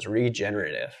sustainable is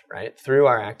regenerative, right? Through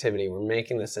our activity, we're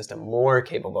making the system more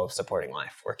capable of supporting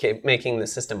life. We're making the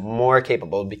system more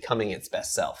capable of becoming its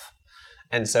best self.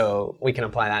 And so we can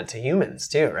apply that to humans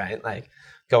too, right? Like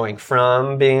going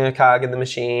from being a cog in the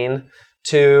machine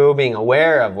to being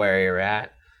aware of where you're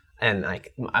at and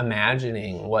like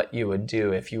imagining what you would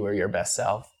do if you were your best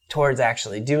self, towards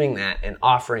actually doing that and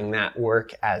offering that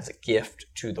work as a gift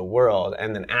to the world,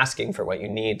 and then asking for what you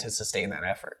need to sustain that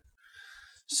effort.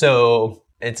 So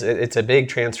it's a big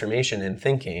transformation in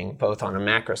thinking, both on a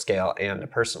macro scale and a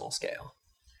personal scale.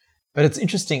 But it's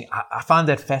interesting. I find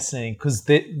that fascinating because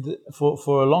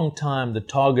for a long time, the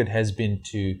target has been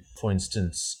to, for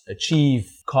instance, achieve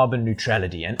carbon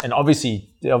neutrality. And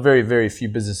obviously, there are very, very few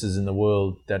businesses in the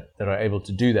world that are able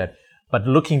to do that. But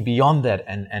looking beyond that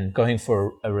and going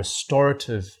for a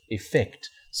restorative effect,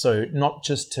 so not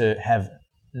just to have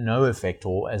no effect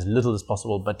or as little as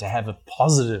possible, but to have a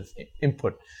positive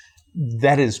input,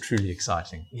 that is truly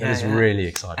exciting. That is really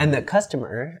exciting. And the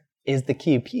customer is the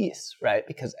key piece, right?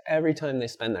 Because every time they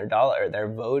spend their dollar,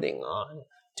 they're voting on,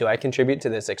 do I contribute to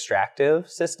this extractive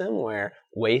system where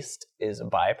waste is a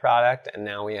byproduct and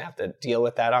now we have to deal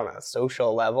with that on a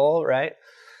social level, right?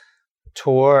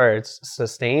 Towards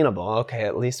sustainable, okay,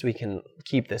 at least we can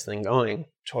keep this thing going,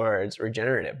 towards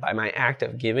regenerative. By my act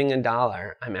of giving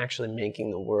 $1, I'm actually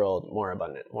making the world more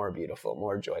abundant, more beautiful,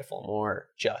 more joyful, more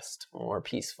just, more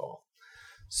peaceful.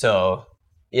 So,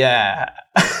 yeah.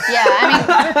 Yeah,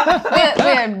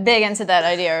 I mean, we're big into that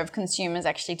idea of consumers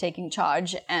actually taking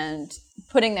charge and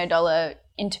putting their dollar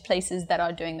into places that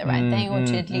are doing the right thing, or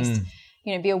to at least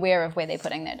be aware of where they're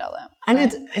putting their dollar. And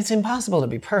right? it's impossible to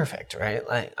be perfect, right?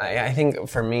 Like I think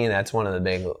for me, that's one of the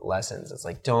big lessons. It's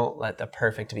like, don't let the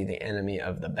perfect be the enemy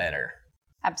of the better.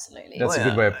 Absolutely. That's a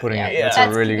good way of putting it. Yeah. That's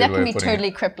a really good way of putting it. That can be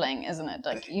totally crippling, isn't it?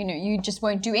 Like, you just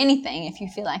won't do anything if you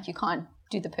feel like you can't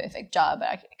do the perfect job.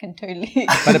 I can totally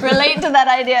relate to that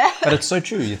idea. But it's so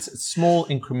true. It's small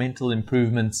incremental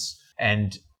improvements,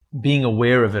 and being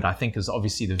aware of it, I think, is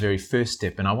obviously the very first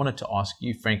step. And I wanted to ask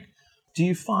you, Frank, do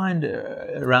you find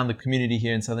around the community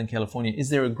here in Southern California, is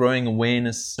there a growing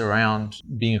awareness around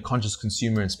being a conscious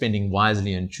consumer and spending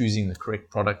wisely and choosing the correct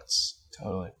products?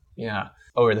 Totally. Yeah.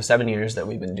 Over the 7 years that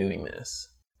we've been doing this,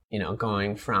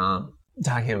 going from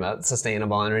talking about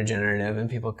sustainable and regenerative, and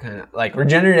people kind of like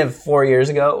regenerative 4 years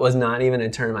ago was not even a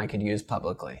term I could use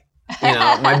publicly.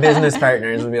 My business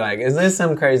partners would be like, is this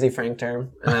some crazy Frank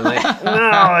term? And I'm like,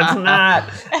 no, it's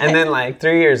not. And then like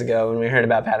 3 years ago when we heard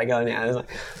about Patagonia, I was like,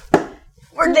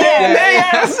 we're there,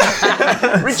 yes!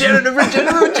 regenerative.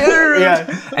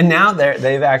 Yeah. And now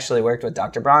they've actually worked with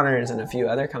Dr. Bronner's and a few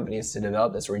other companies to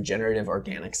develop this regenerative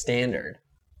organic standard,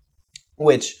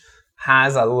 which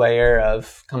has a layer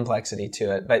of complexity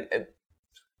to it. But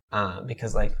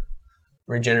because like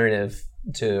regenerative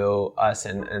to us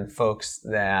and folks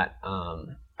that are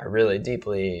really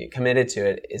deeply committed to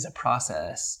it is a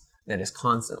process that is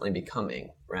constantly becoming,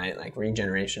 right? Like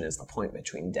regeneration is the point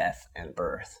between death and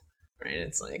birth. Right?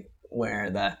 It's like where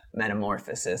the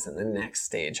metamorphosis and the next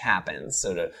stage happens.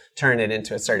 So to turn it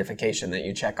into a certification that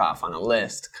you check off on a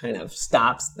list kind of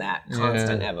stops that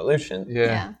constant evolution.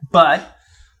 Yeah. But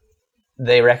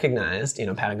they recognized,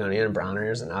 Patagonia and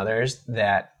Bronner's and others,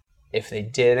 that if they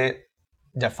didn't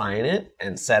define it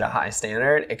and set a high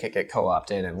standard, it could get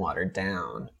co-opted and watered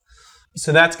down.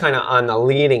 So that's kind of on the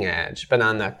leading edge. But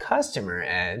on the customer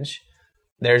edge,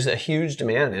 there's a huge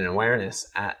demand and awareness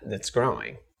that's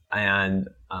growing. And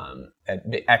at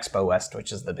Expo West,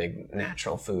 which is the big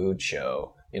natural food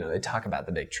show, they talk about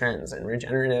the big trends, and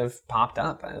regenerative popped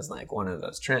up as like one of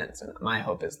those trends. And my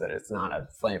hope is that it's not a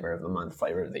flavor of the month,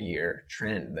 flavor of the year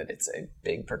trend, that it's a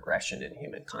big progression in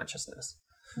human consciousness.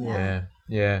 Yeah.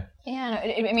 Yeah,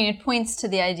 it points to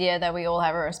the idea that we all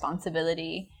have a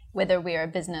responsibility, whether we're a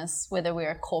business, whether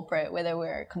we're a corporate, whether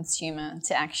we're a consumer,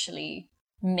 to actually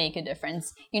make a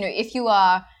difference. If you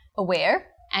are aware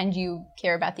and you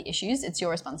care about the issues, it's your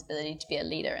responsibility to be a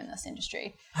leader in this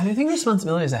industry. And I think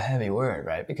responsibility is a heavy word,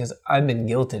 right? Because I've been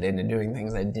guilted into doing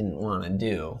things I didn't want to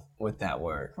do with that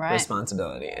word,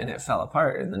 responsibility, and it fell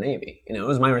apart in the Navy. It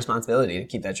was my responsibility to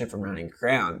keep that ship from running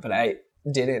aground, but I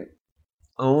didn't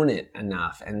own it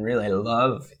enough and really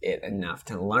love it enough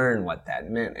to learn what that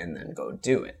meant and then go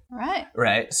do it.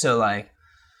 Right? So like,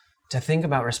 to think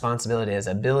about responsibility as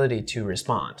ability to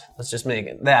respond. Let's just make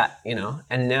it that,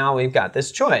 and now we've got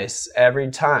this choice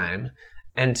every time,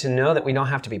 and to know that we don't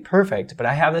have to be perfect, but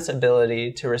I have this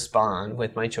ability to respond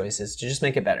with my choices to just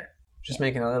make it better. Just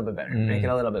make it a little bit better, make it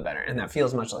a little bit better. And that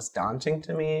feels much less daunting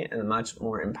to me and much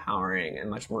more empowering and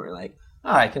much more like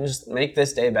I can just make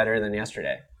this day better than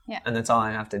yesterday. Yeah. And that's all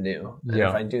I have to do. And Yeah.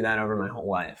 if I do that over my whole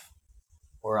life,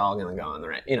 we're all going to go in the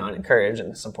right, and encourage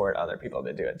and support other people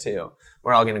to do it too.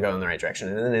 We're all going to go in the right direction.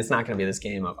 And then it's not going to be this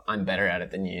game of I'm better at it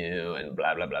than you and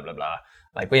blah, blah, blah, blah, blah.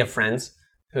 Like we have friends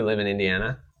who live in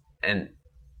Indiana and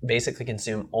basically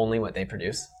consume only what they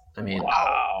produce. I mean,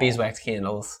 beeswax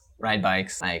candles, ride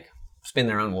bikes, like spin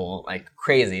their own wool, like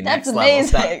crazy That's next level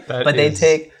stuff. amazing. But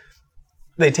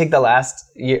they take the last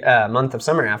month of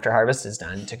summer after harvest is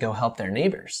done to go help their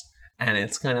neighbors. And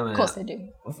it's kind of Of course they do.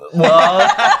 Well,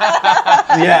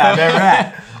 yeah, they're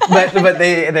right. But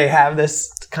they have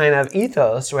this kind of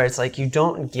ethos where it's like you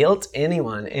don't guilt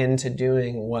anyone into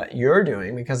doing what you're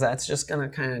doing because that's just going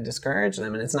to kind of discourage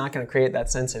them, and it's not going to create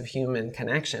that sense of human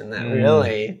connection that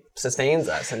really sustains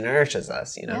us and nourishes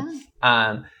us,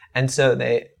 and so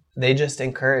they just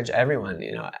encourage everyone,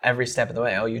 every step of the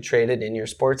way. Oh, you traded in your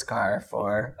sports car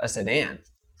for a sedan.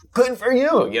 Good for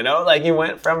you, like you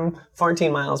went from 14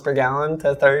 miles per gallon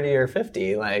to 30 or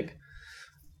 50. Like,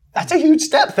 that's a huge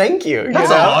step. Thank you.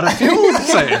 That's a lot of fuel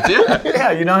saved, yeah.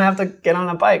 Yeah, you don't have to get on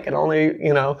a bike and only,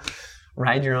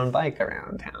 ride your own bike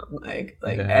around town. Like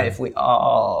if we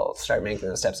all start making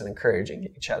those steps and encouraging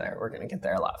each other, we're going to get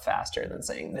there a lot faster than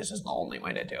saying this is the only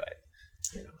way to do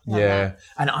it. Yeah,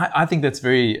 and I think that's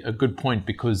a good point,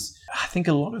 because I think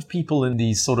a lot of people in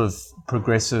these sort of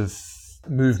progressive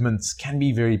movements can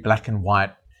be very black and white,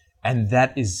 and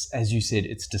that is, as you said,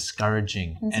 it's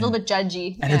discouraging. It's a little bit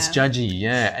judgy. And it's judgy,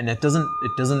 yeah, and it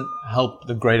doesn't help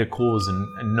the greater cause,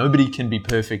 and nobody can be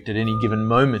perfect at any given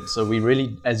moment. So we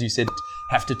really, as you said,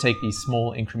 have to take these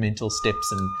small incremental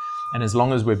steps, and as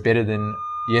long as we're better than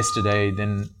yesterday,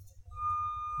 then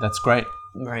that's great.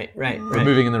 Right. We're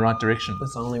moving in the right direction.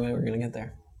 That's the only way we're going to get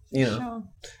there. Sure.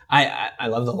 I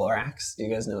love the Lorax. Do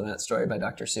you guys know that story by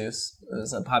Dr. Seuss? It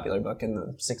was a popular book in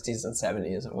the 60s and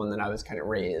 70s, one that I was kind of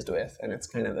raised with. And it's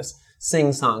kind of this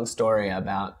sing-song story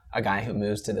about a guy who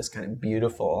moves to this kind of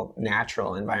beautiful,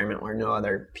 natural environment where no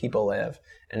other people live.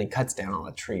 And he cuts down all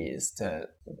the trees to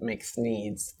make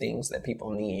things that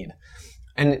people need.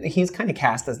 And he's kind of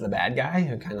cast as the bad guy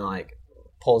who kind of like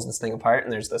pulls this thing apart,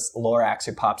 and there's this Lorax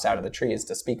who pops out of the trees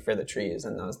to speak for the trees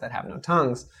and those that have no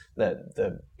tongues,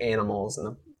 the animals and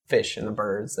the fish and the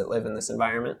birds that live in this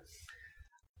environment.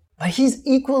 But he's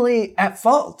equally at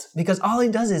fault because all he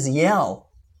does is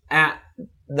yell at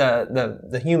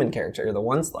the human character, the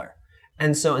Onceler.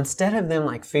 And so instead of them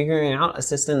like figuring out a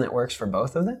system that works for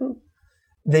both of them,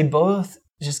 they both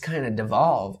just kind of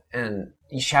devolve and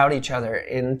shout each other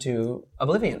into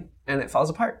oblivion. And it falls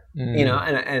apart,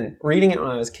 and reading it when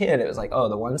I was a kid, it was like, oh,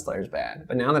 the Onceler is bad.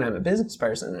 But now that I'm a business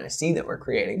person and I see that we're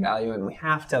creating value and we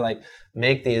have to like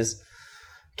make these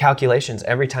calculations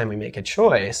every time we make a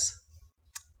choice,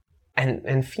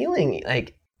 and feeling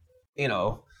like,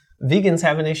 vegans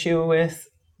have an issue with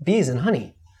bees and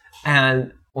honey.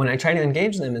 And when I try to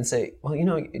engage them and say, well, do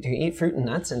you eat fruit and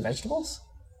nuts and vegetables?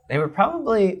 They were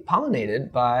probably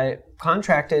pollinated by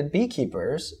contracted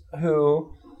beekeepers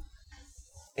who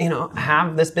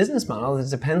have this business model that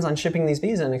depends on shipping these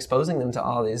bees and exposing them to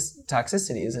all these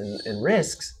toxicities and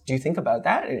risks. Do you think about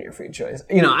that in your food choice?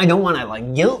 I don't want to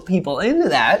like guilt people into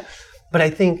that, but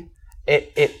I think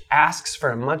it asks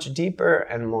for a much deeper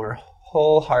and more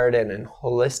wholehearted and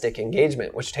holistic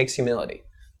engagement, which takes humility.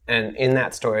 And in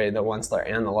that story, the Onceler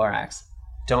and the Lorax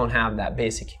don't have that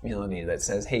basic humility that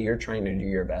says, hey, you're trying to do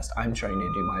your best, I'm trying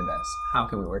to do my best. How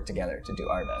can we work together to do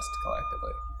our best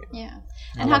collectively? Yeah.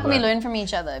 And how can we learn from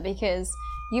each other? Because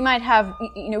you might have,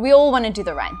 we all want to do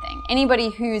the right thing. Anybody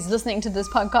who's listening to this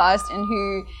podcast and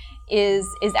who is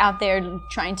out there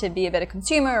trying to be a better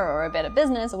consumer or a better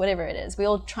business or whatever it is, we're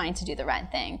all trying to do the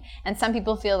right thing. And some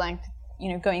people feel like,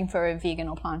 going for a vegan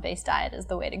or plant-based diet is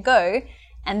the way to go.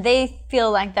 And they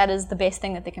feel like that is the best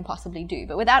thing that they can possibly do.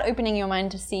 But without opening your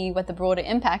mind to see what the broader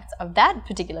impacts of that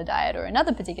particular diet or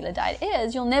another particular diet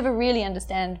is, you'll never really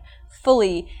understand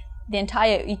fully the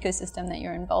entire ecosystem that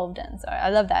you're involved in. So I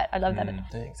love that.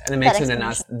 Thanks. And it makes it an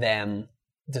us-them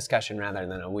discussion rather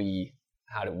than a we.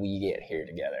 How do we get here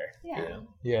together? Yeah.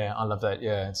 Yeah, I love that.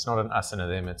 Yeah, it's not an us and a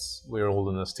them. It's we're all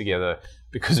in this together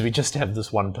because we just have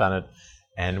this one planet.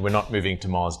 And we're not moving to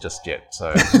Mars just yet,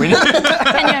 so... Can you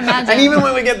imagine? And even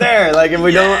when we get there, like if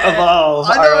we don't evolve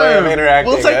our way of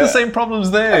interacting... We'll take the same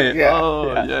problems there.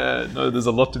 Yeah. No, there's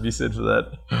a lot to be said for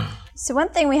that. So one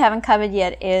thing we haven't covered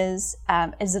yet is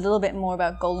a little bit more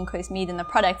about Golden Coast Mead and the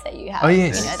products that you have. Oh,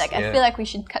 yes. I feel like we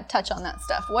should touch on that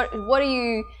stuff. What are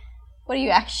your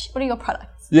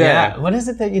products? Yeah. What is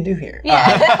it that you do here?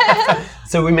 Yeah.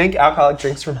 So we make alcoholic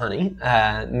drinks from honey,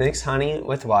 mix honey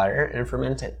with water and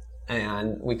ferment it.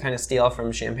 And we kind of steal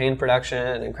from champagne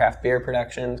production and craft beer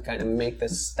production to kind of make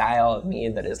this style of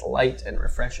mead that is light and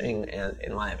refreshing and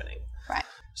enlivening. Right.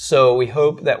 So we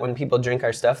hope that when people drink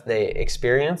our stuff, they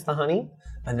experience the honey,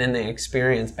 but then they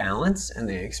experience balance and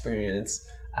they experience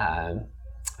an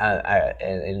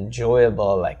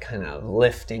enjoyable, like kind of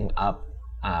lifting up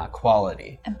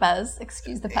quality. A buzz,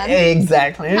 excuse the pun.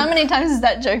 Exactly. How many times is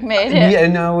that joke made here? Yeah,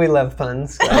 no, we love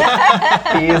puns. So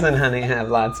bees and honey have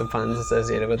lots of puns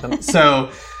associated with them.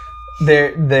 So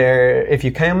if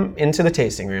you come into the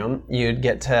tasting room, you'd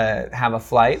get to have a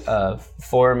flight of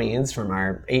 4 meads from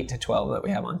our 8 to 12 that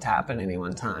we have on tap at any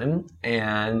one time.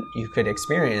 And you could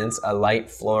experience a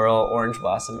light floral orange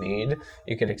blossom mead.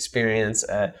 You could experience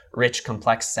a rich,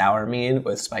 complex sour mead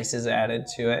with spices added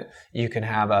to it. You could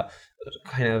have a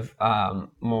kind of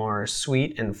more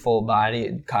sweet and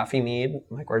full-bodied coffee mead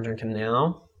like we're drinking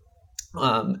now.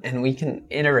 And we can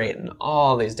iterate in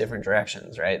all these different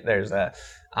directions, right? There's a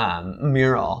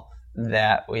mural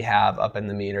that we have up in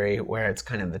the meadery where it's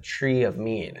kind of the tree of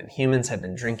mead, and humans have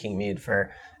been drinking mead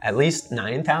for at least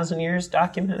 9,000 years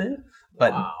documented.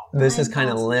 But this is kind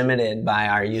of limited by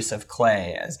our use of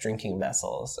clay as drinking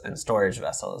vessels and storage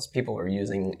vessels. People were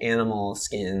using animal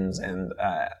skins and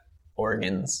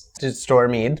organs to store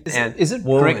mead, and is it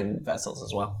woven vessels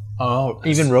as well. Oh,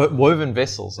 even woven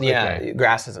vessels. Okay. Yeah,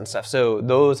 grasses and stuff. So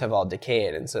those have all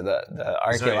decayed, and so the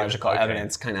archaeological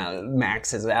evidence kind of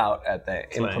maxes out at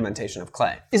the implementation of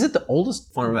clay. Is it the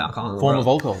oldest form of alcohol in the form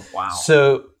world? of alcohol? Wow.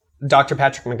 So Dr.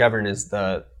 Patrick McGovern is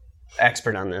the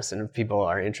expert on this, and if people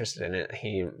are interested in it,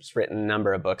 he's written a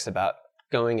number of books about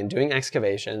going and doing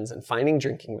excavations and finding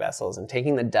drinking vessels and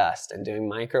taking the dust and doing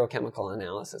microchemical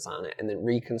analysis on it and then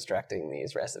reconstructing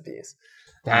these recipes.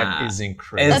 That is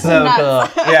incredible. It's so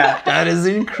cool. Yeah. That is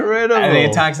incredible. And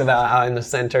he talks about how in the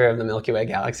center of the Milky Way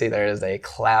galaxy there is a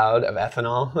cloud of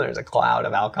ethanol. There's a cloud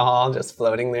of alcohol just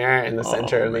floating there in the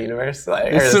center of the universe,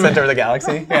 or the center of the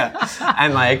galaxy. Yeah.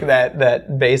 And like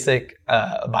that basic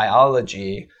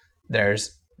biology,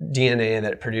 there's DNA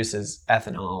that produces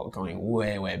ethanol going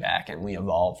way, way back, and we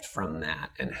evolved from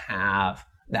that and have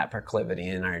that proclivity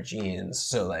in our genes.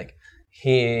 So like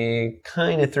he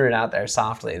kind of threw it out there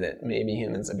softly that maybe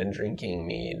humans have been drinking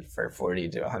mead for 40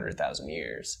 to 100,000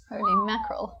 years. Holy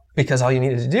mackerel. Because all you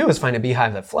needed to do was find a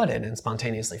beehive that flooded and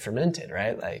spontaneously fermented,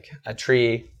 right? Like a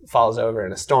tree falls over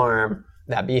in a storm,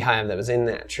 that beehive that was in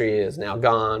that tree is now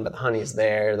gone, but the honey's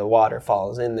there, the water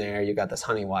falls in there, you got this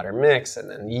honey-water mix, and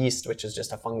then yeast, which is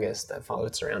just a fungus that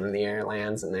floats around in the air,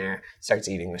 lands in there, starts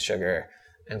eating the sugar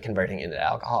and converting it into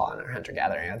alcohol, and our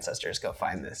hunter-gatherer ancestors go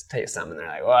find this, taste some, and they're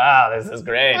like, wow, this is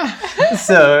great.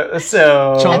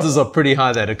 So chances are pretty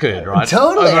high that occurred, right?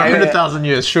 Totally. Over 100,000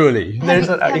 years, surely.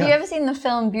 Have you ever seen the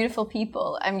film Beautiful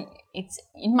People? I mean,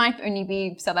 it might only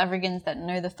be South Africans that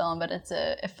know the film, but it's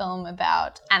a film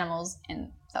about animals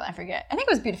in South Africa. I think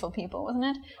it was Beautiful People, wasn't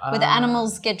it? Where the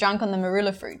animals get drunk on the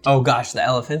marula fruit. Oh gosh, the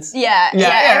elephants? Yeah.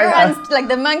 Everyone's like,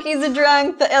 the monkeys are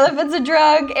drunk, the elephants are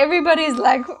drunk, everybody's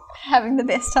like having the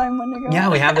best time when they're going. Yeah,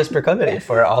 we have this proclivity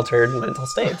for altered mental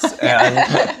states.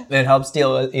 And it helps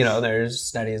deal with, there's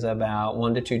studies about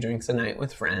 1 to 2 drinks a night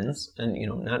with friends, and,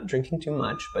 not drinking too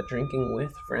much, but drinking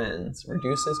with friends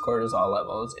reduces cortisol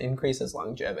levels, increases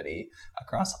longevity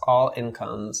across all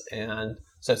incomes and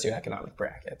socioeconomic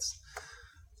brackets.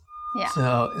 Yeah.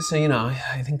 So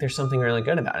I think there's something really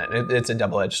good about it. It's a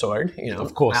double-edged sword.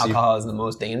 Of course, alcohol is the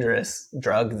most dangerous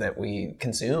drug that we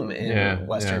consume in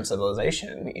Western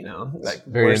civilization. Like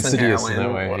very worse than insidious heroin.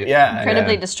 in that way. Yeah,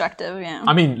 incredibly destructive. Yeah.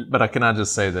 I mean, but can I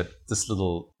just say that this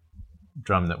little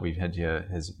drum that we've had here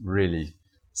has really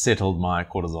settled my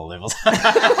cortisol levels.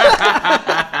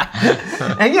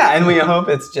 and we hope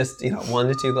it's just 1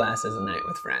 to 2 glasses a night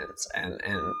with friends, and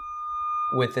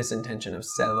with this intention of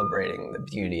celebrating the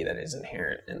beauty that is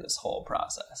inherent in this whole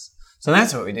process. So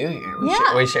that's what we do here.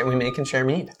 We make and share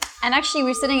mead. And actually,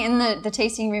 we're sitting in the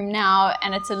tasting room now,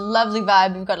 and it's a lovely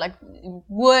vibe. We've got like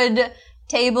wood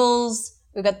tables.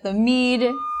 We've got the mead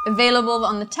available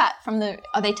on the tap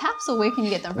are they taps, or where can you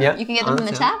get them from? Yeah, you can get them from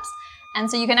the taps.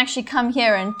 And so you can actually come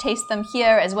here and taste them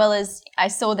here, as well as I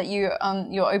saw that your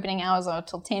opening hours are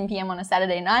till 10 p.m. on a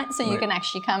Saturday night. So you can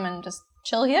actually come and just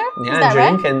chill here. Yeah, is that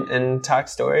drink right? and talk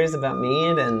stories about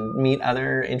mead and meet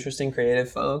other interesting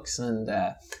creative folks. And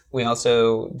we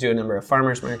also do a number of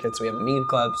farmers markets. We have a mead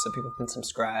club, so people can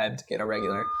subscribe to get a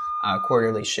regular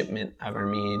quarterly shipment of our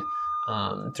mead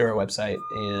through our website.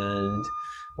 And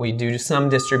we do some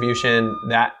distribution.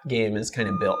 That game is kind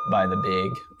of built by the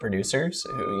big producers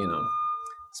who,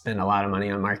 spend a lot of money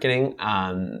on marketing,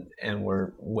 and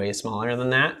we're way smaller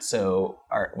than that. So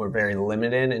we're very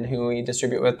limited in who we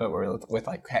distribute with, but we're with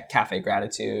like Cafe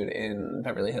Gratitude in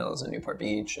Beverly Hills and Newport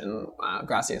Beach and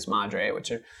Gracias Madre,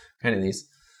 which are kind of these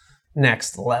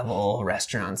next level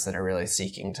restaurants that are really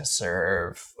seeking to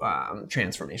serve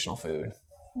transformational food.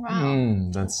 Wow.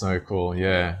 That's so cool.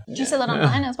 Yeah. Do you sell it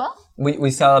online as well?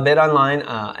 We sell a bit online.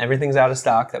 Everything's out of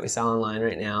stock that we sell online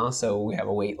right now, so we have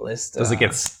a wait list. Does it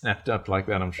get snapped up like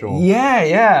that, I'm sure?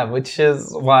 Yeah, which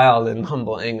is wild and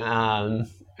humbling.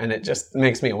 And it just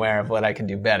makes me aware of what I could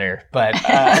do better. But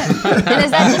And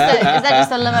is that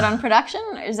just a limit on production?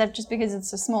 Or is that just because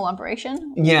it's a small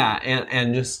operation? yeah,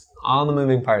 and just all the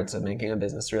moving parts of making a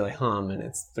business really hum and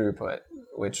its throughput,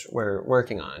 which we're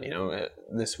working on.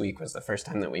 This week was the first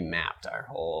time that we mapped our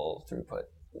whole throughput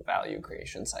value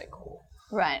creation cycle.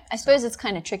 Right. I suppose it's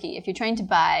kind of tricky if you're trying to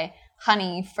buy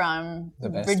honey from The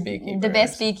best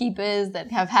best beekeepers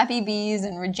that have happy bees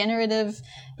and regenerative,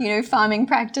 farming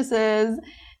practices.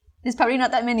 There's probably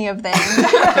not that many of them.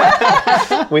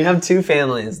 We have 2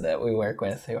 families that we work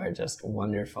with who are just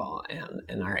wonderful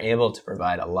and are able to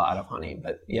provide a lot of honey.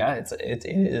 But yeah, it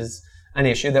is an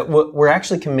issue that we're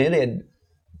actually committed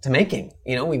to making.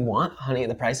 We want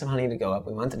the price of honey to go up.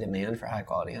 We want the demand for high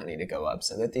quality honey to go up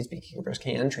so that these beekeepers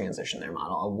can transition their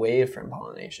model away from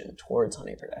pollination towards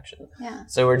honey production. Yeah.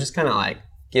 So we're just kind of like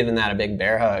giving that a big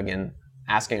bear hug and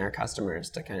asking our customers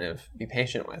to kind of be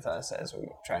patient with us as we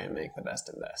try and make the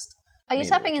best invest. Are you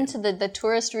tapping into the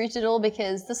tourist route at all?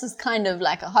 Because this is kind of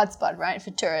like a hotspot, right, for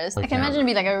tourists. I can imagine it'd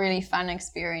be like a really fun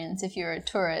experience if you're a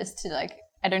tourist to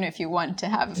I don't know if you want to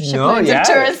have shiploads of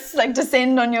tourists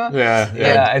descend on your...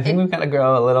 Yeah, I think we've got to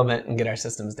grow a little bit and get our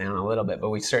systems down a little bit, but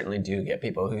we certainly do get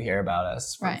people who hear about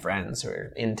us from friends who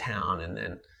are in town, and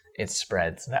then it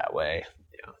spreads that way.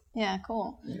 Yeah,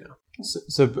 cool. Yeah.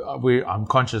 So I'm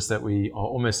conscious that we are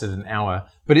almost at an hour,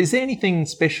 but is there anything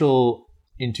special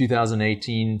in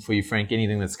 2018 for you, Frank?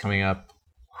 Anything that's coming up?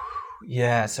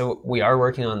 Yeah, so we are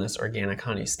working on this organic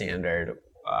honey standard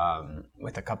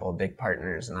with a couple of big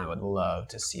partners, and I would love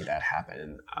to see that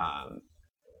happen.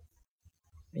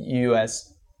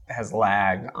 U.S. has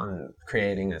lagged on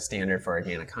creating a standard for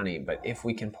organic honey, but if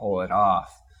we can pull it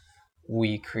off,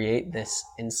 we create this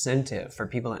incentive for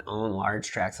people that own large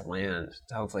tracts of land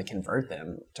to hopefully convert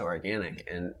them to organic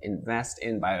and invest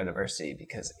in biodiversity,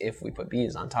 because if we put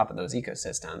bees on top of those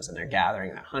ecosystems and they're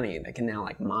gathering that honey, they can now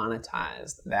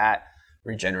monetize that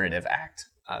regenerative act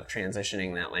of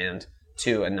transitioning that land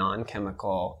to a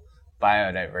non-chemical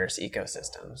biodiverse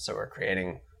ecosystem. So we're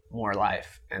creating more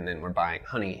life, and then we're buying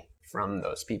honey from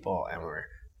those people and we're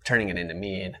turning it into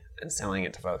mead and selling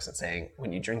it to folks and saying,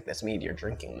 when you drink this mead, you're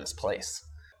drinking this place.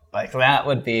 That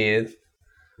would be, if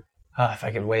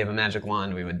I could wave a magic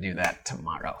wand, we would do that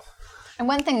tomorrow. And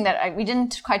one thing that we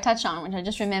didn't quite touch on, which I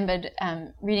just remembered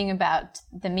reading about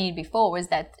the mead before, was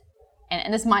that,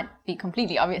 and this might be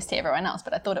completely obvious to everyone else,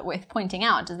 but I thought it worth pointing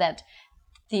out, is that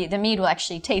the mead will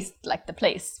actually taste like the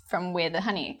place from where the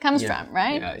honey comes from,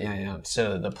 right? Yeah.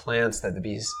 So the plants that the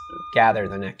bees gather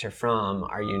the nectar from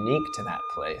are unique to that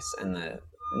place, and the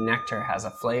nectar has a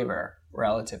flavor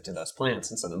relative to those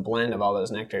plants. And so the blend of all those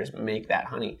nectars make that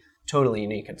honey totally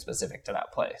unique and specific to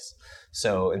that place.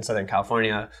 So in Southern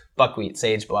California, buckwheat,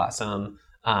 sage blossom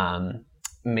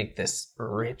make this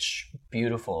rich,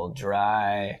 beautiful,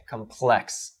 dry,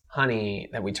 complex honey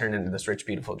that we turn into this rich,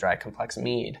 beautiful, dry, complex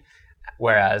mead.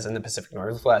 Whereas in the Pacific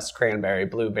Northwest, cranberry,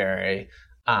 blueberry,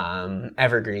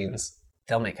 evergreens,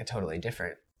 they'll make a totally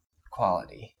different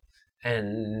quality.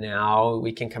 And now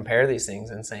we can compare these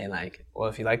things and say, well,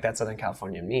 if you like that Southern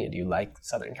California mead, you like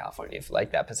Southern California. If you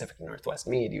like that Pacific Northwest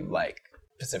mead, you like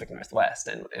Pacific Northwest.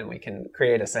 And we can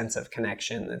create a sense of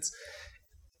connection that's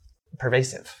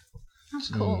pervasive. That's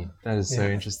cool. That is so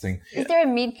interesting. Is there a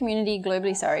mead community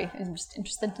globally? Sorry, I'm just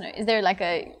interested to know. Is there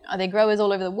are there growers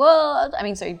all over the world?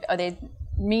 Are there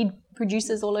mead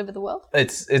producers all over the world?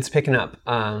 It's picking up.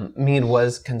 Mead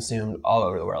was consumed all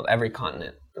over the world. Every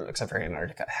continent, except for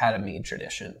Antarctica, had a mead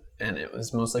tradition. And it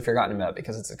was mostly forgotten about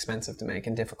because it's expensive to make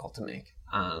and difficult to make.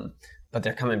 But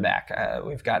they're coming back.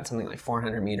 We've got something like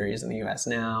 400 meaderies in the U.S.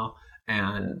 now,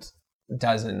 and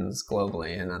dozens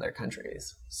globally in other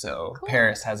countries. So cool.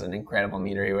 Paris has an incredible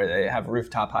meadery where they have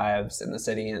rooftop hives in the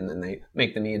city, and then they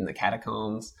make the mead in the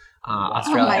catacombs.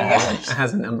 Australia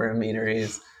has a number of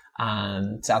meaderies.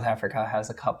 South Africa has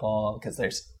a couple, because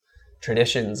there's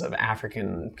traditions of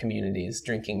African communities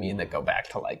drinking mead that go back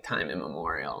to time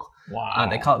immemorial. Wow.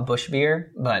 They call it bush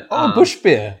beer, but bush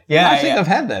beer. Yeah, I think I've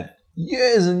had that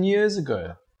years and years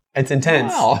ago. It's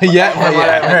intense. Wow. From what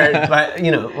I've heard. But,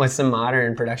 with some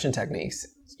modern production techniques,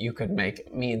 you could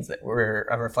make meads that were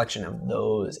a reflection of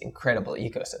those incredible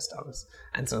ecosystems.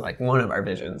 And so like one of our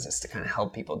visions is to kind of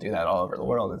help people do that all over the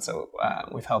world. And so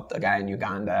we've helped a guy in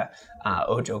Uganda,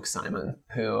 Ojok Simon,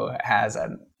 who has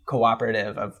a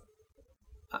cooperative of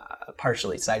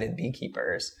partially sighted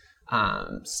beekeepers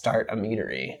start a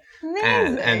meadery.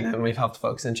 And then we've helped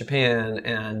folks in Japan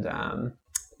and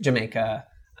Jamaica.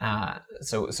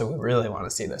 So we really want to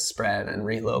see this spread and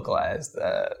relocalize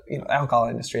the alcohol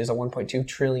industry is a $1.2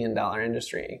 trillion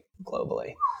industry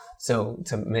globally. So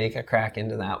to make a crack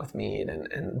into that with mead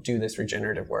and do this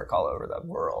regenerative work all over the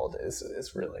world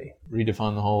is really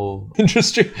redefine the whole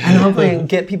industry and hopefully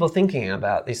get people thinking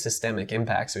about these systemic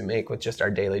impacts we make with just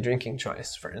our daily drinking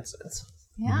choice, for instance.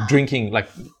 Yeah. Drinking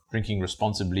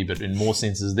responsibly, but in more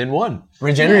senses than one.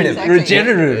 Regenerative. Yeah, exactly.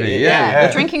 Regeneratively,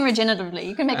 yeah. Drinking regeneratively.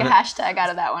 You can make a hashtag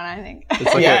out of that one, I think.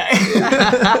 It's like Yeah.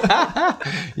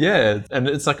 yeah, and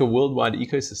it's like a worldwide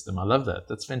ecosystem. I love that.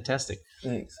 That's fantastic.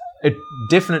 Thanks. It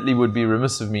definitely would be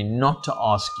remiss of me not to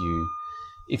ask you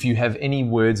if you have any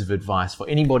words of advice for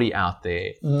anybody out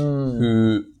there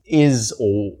who is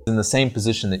or in the same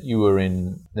position that you were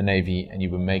in the Navy and you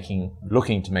were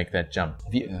looking to make that jump.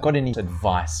 Have you got any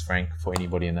advice, Frank, for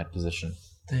anybody in that position?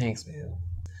 Thanks, man.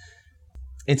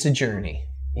 It's a journey,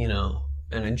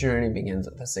 and a journey begins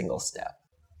with a single step.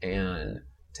 And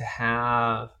to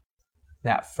have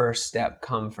that first step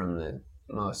come from the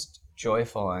most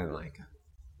joyful and like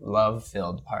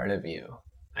love-filled part of you,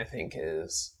 I think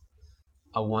is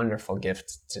a wonderful gift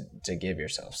to give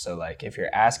yourself. So like if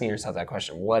you're asking yourself that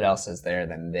question, what else is there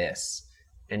than this?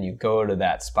 And you go to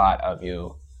that spot of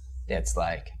you that's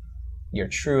like your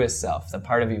truest self, the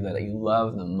part of you that you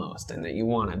love the most and that you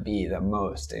want to be the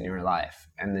most in your life.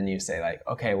 And then you say like,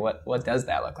 okay, what does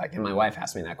that look like? And my wife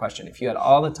asked me that question. If you had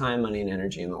all the time, money, and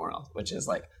energy in the world, which is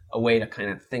like a way to kind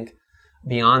of think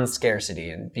beyond scarcity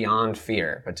and beyond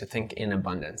fear, but to think in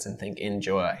abundance and think in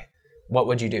joy, what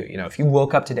would you do? If you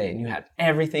woke up today and you had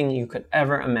everything you could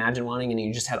ever imagine wanting and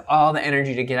you just had all the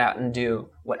energy to get out and do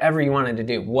whatever you wanted to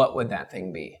do, what would that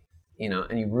thing be?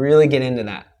 And you really get into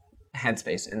that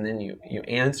headspace and then you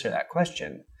answer that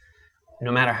question.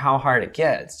 No matter how hard it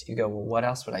gets, you go, well, what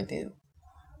else would I do?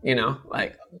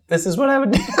 Like, this is what I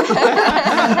would do.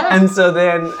 And so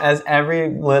then as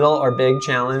every little or big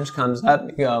challenge comes up,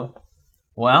 you go,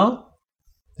 well,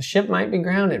 the ship might be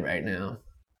grounded right now,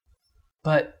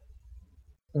 but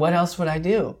what else would I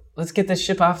do? Let's get this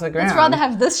ship off the ground. Let's rather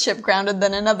have this ship grounded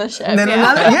than another ship. And then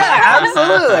another,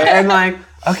 absolutely. And like,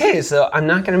 okay, so I'm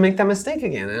not going to make that mistake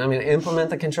again. And I'm going to implement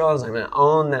the controls. I'm going to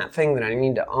own that thing that I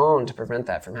need to own to prevent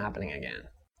that from happening again.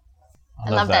 I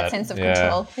love that sense of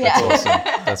control. That's awesome.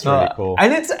 That's really cool.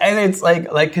 And it's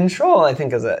like control, I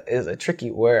think is a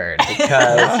tricky word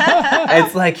because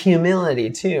it's like humility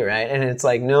too, right? And it's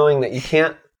like knowing that you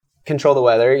can't control the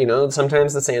weather.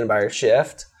 Sometimes the sandbars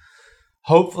shift.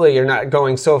 Hopefully you're not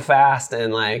going so fast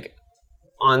and like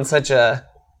on such a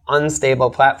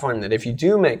unstable platform that if you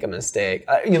do make a mistake,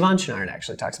 Yvon Chouinard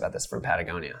actually talks about this from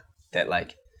Patagonia, that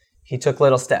like he took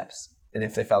little steps and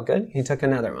if they felt good, he took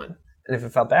another one. And if it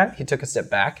felt bad, he took a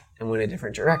step back and went a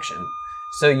different direction.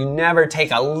 So you never take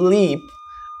a leap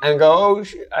and go, oh,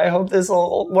 I hope this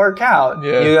will work out.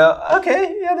 Yeah. You go,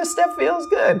 okay, yeah, this step feels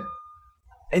good.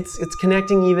 It's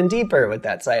connecting even deeper with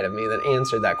that side of me that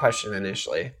answered that question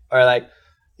initially. Or like,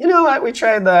 you know what, we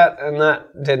tried that and that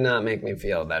did not make me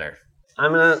feel better.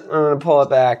 I'm gonna pull it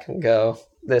back and go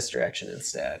this direction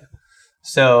instead.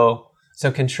 So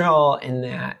control in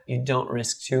that you don't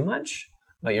risk too much,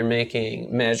 but you're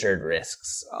making measured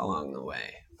risks along the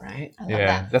way, right? I love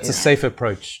that. That's a safe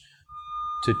approach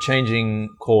to changing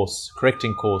course,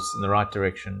 correcting course in the right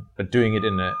direction, but doing it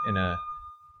in a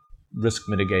risk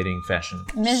mitigating fashion.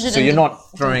 Measured so you're not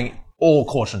throwing all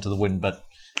caution to the wind, but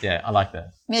yeah, I like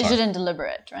that. Measured and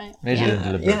deliberate, right? Measured and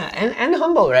deliberate. Yeah, and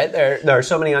humble, right? There are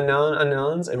so many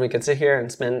unknowns, and we could sit here and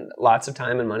spend lots of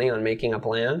time and money on making a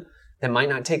plan that might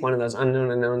not take one of those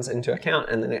unknowns into account,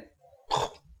 and then it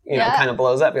kind of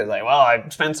blows up. It's like, well, I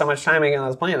spent so much time making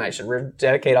this plan, I should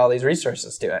dedicate all these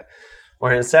resources to it.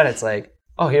 Or instead, it's like,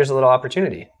 oh, here's a little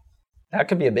opportunity. That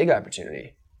could be a big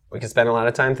opportunity. We could spend a lot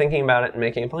of time thinking about it and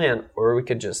making a plan, or we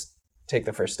could just take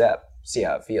the first step, see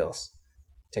how it feels,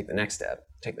 take the next step.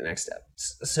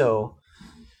 So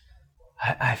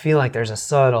I feel like there's a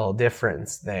subtle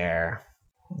difference there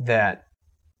that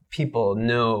people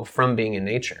know from being in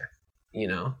nature,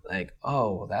 like,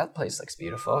 oh, well, that place looks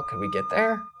beautiful. Could we get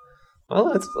there? Well,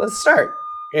 let's start,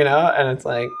 and it's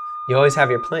like, you always have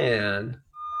your plan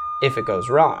if it goes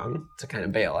wrong to kind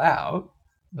of bail out,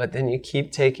 but then you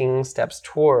keep taking steps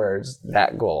towards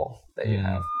that goal that you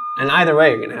have. And either way,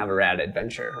 you're going to have a rad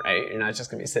adventure, right? You're not just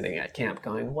going to be sitting at camp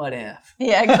going, what if?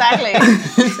 Yeah, exactly.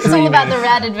 It's all about the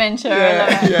rad adventure.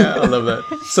 Yeah, I love that.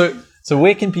 So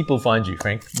where can people find you,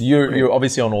 Frank? You're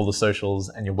obviously on all the socials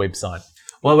and your website.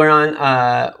 Well, we're on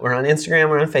Instagram,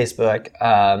 we're on Facebook.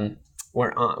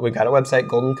 We've got a website,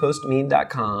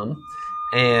 goldencoastmead.com,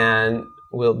 and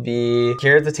we'll be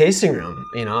here at the tasting room.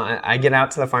 You know, I get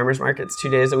out to the farmers markets 2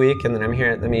 days a week, and then I'm here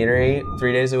at the meadery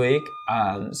 3 days a week.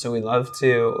 So we love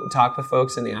to talk with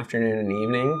folks in the afternoon and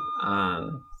evening.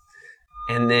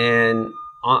 And then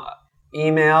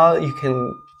email, you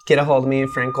can get a hold of me,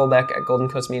 Frank Golbeck at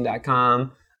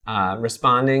goldencoastmead.com.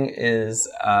 Responding is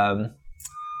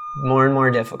more and more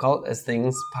difficult as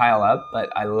things pile up, but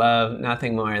I love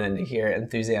nothing more than to hear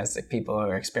enthusiastic people who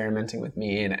are experimenting with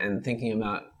mead and thinking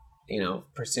about, you know,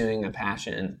 pursuing a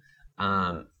passion.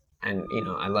 And, you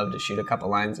know, I love to shoot a couple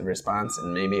lines of response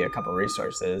and maybe a couple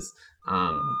resources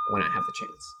when I have the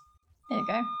chance. There you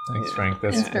go. Thanks, Frank.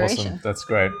 That's Inspiration. awesome. That's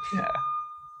great. Yeah.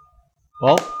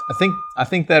 Well, I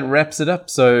think that wraps it up.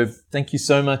 So thank you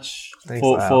so much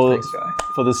for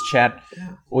this chat.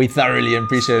 Yeah. We thoroughly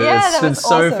appreciate it. Yeah, it's been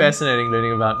so awesome. fascinating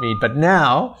learning about mead. But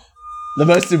now, the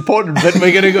most important bit,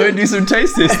 we're going to go and do some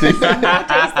taste testing.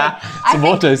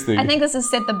 More tasting. I think this has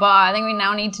set the bar. I think we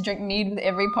now need to drink mead with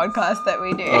every podcast that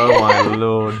we do. Oh my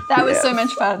Lord. That was so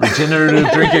much fun. Regenerative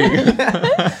drinking.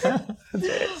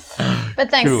 But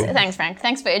thanks, Cool. Thanks, Frank.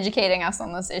 Thanks for educating us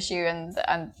on this issue and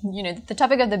you know, the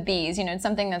topic of the bees. You know, it's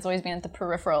something that's always been at the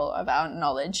peripheral of our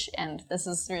knowledge, and this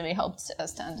has really helped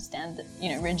us to understand that, you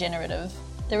know,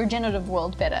 the regenerative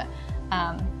world better.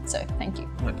 So thank you.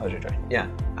 My pleasure, Joy. Yeah.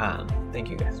 Thank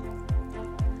you, guys.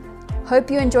 Hope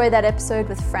you enjoyed that episode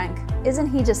with Frank. Isn't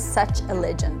he just such a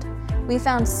legend? We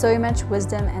found so much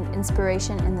wisdom and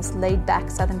inspiration in this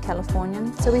laid-back Southern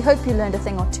Californian, so we hope you learned a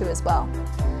thing or two as well.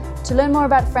 To learn more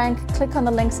about Frank, click on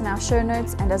the links in our show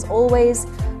notes, and as always,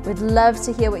 we'd love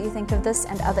to hear what you think of this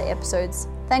and other episodes.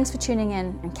 Thanks for tuning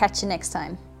in, and catch you next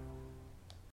time.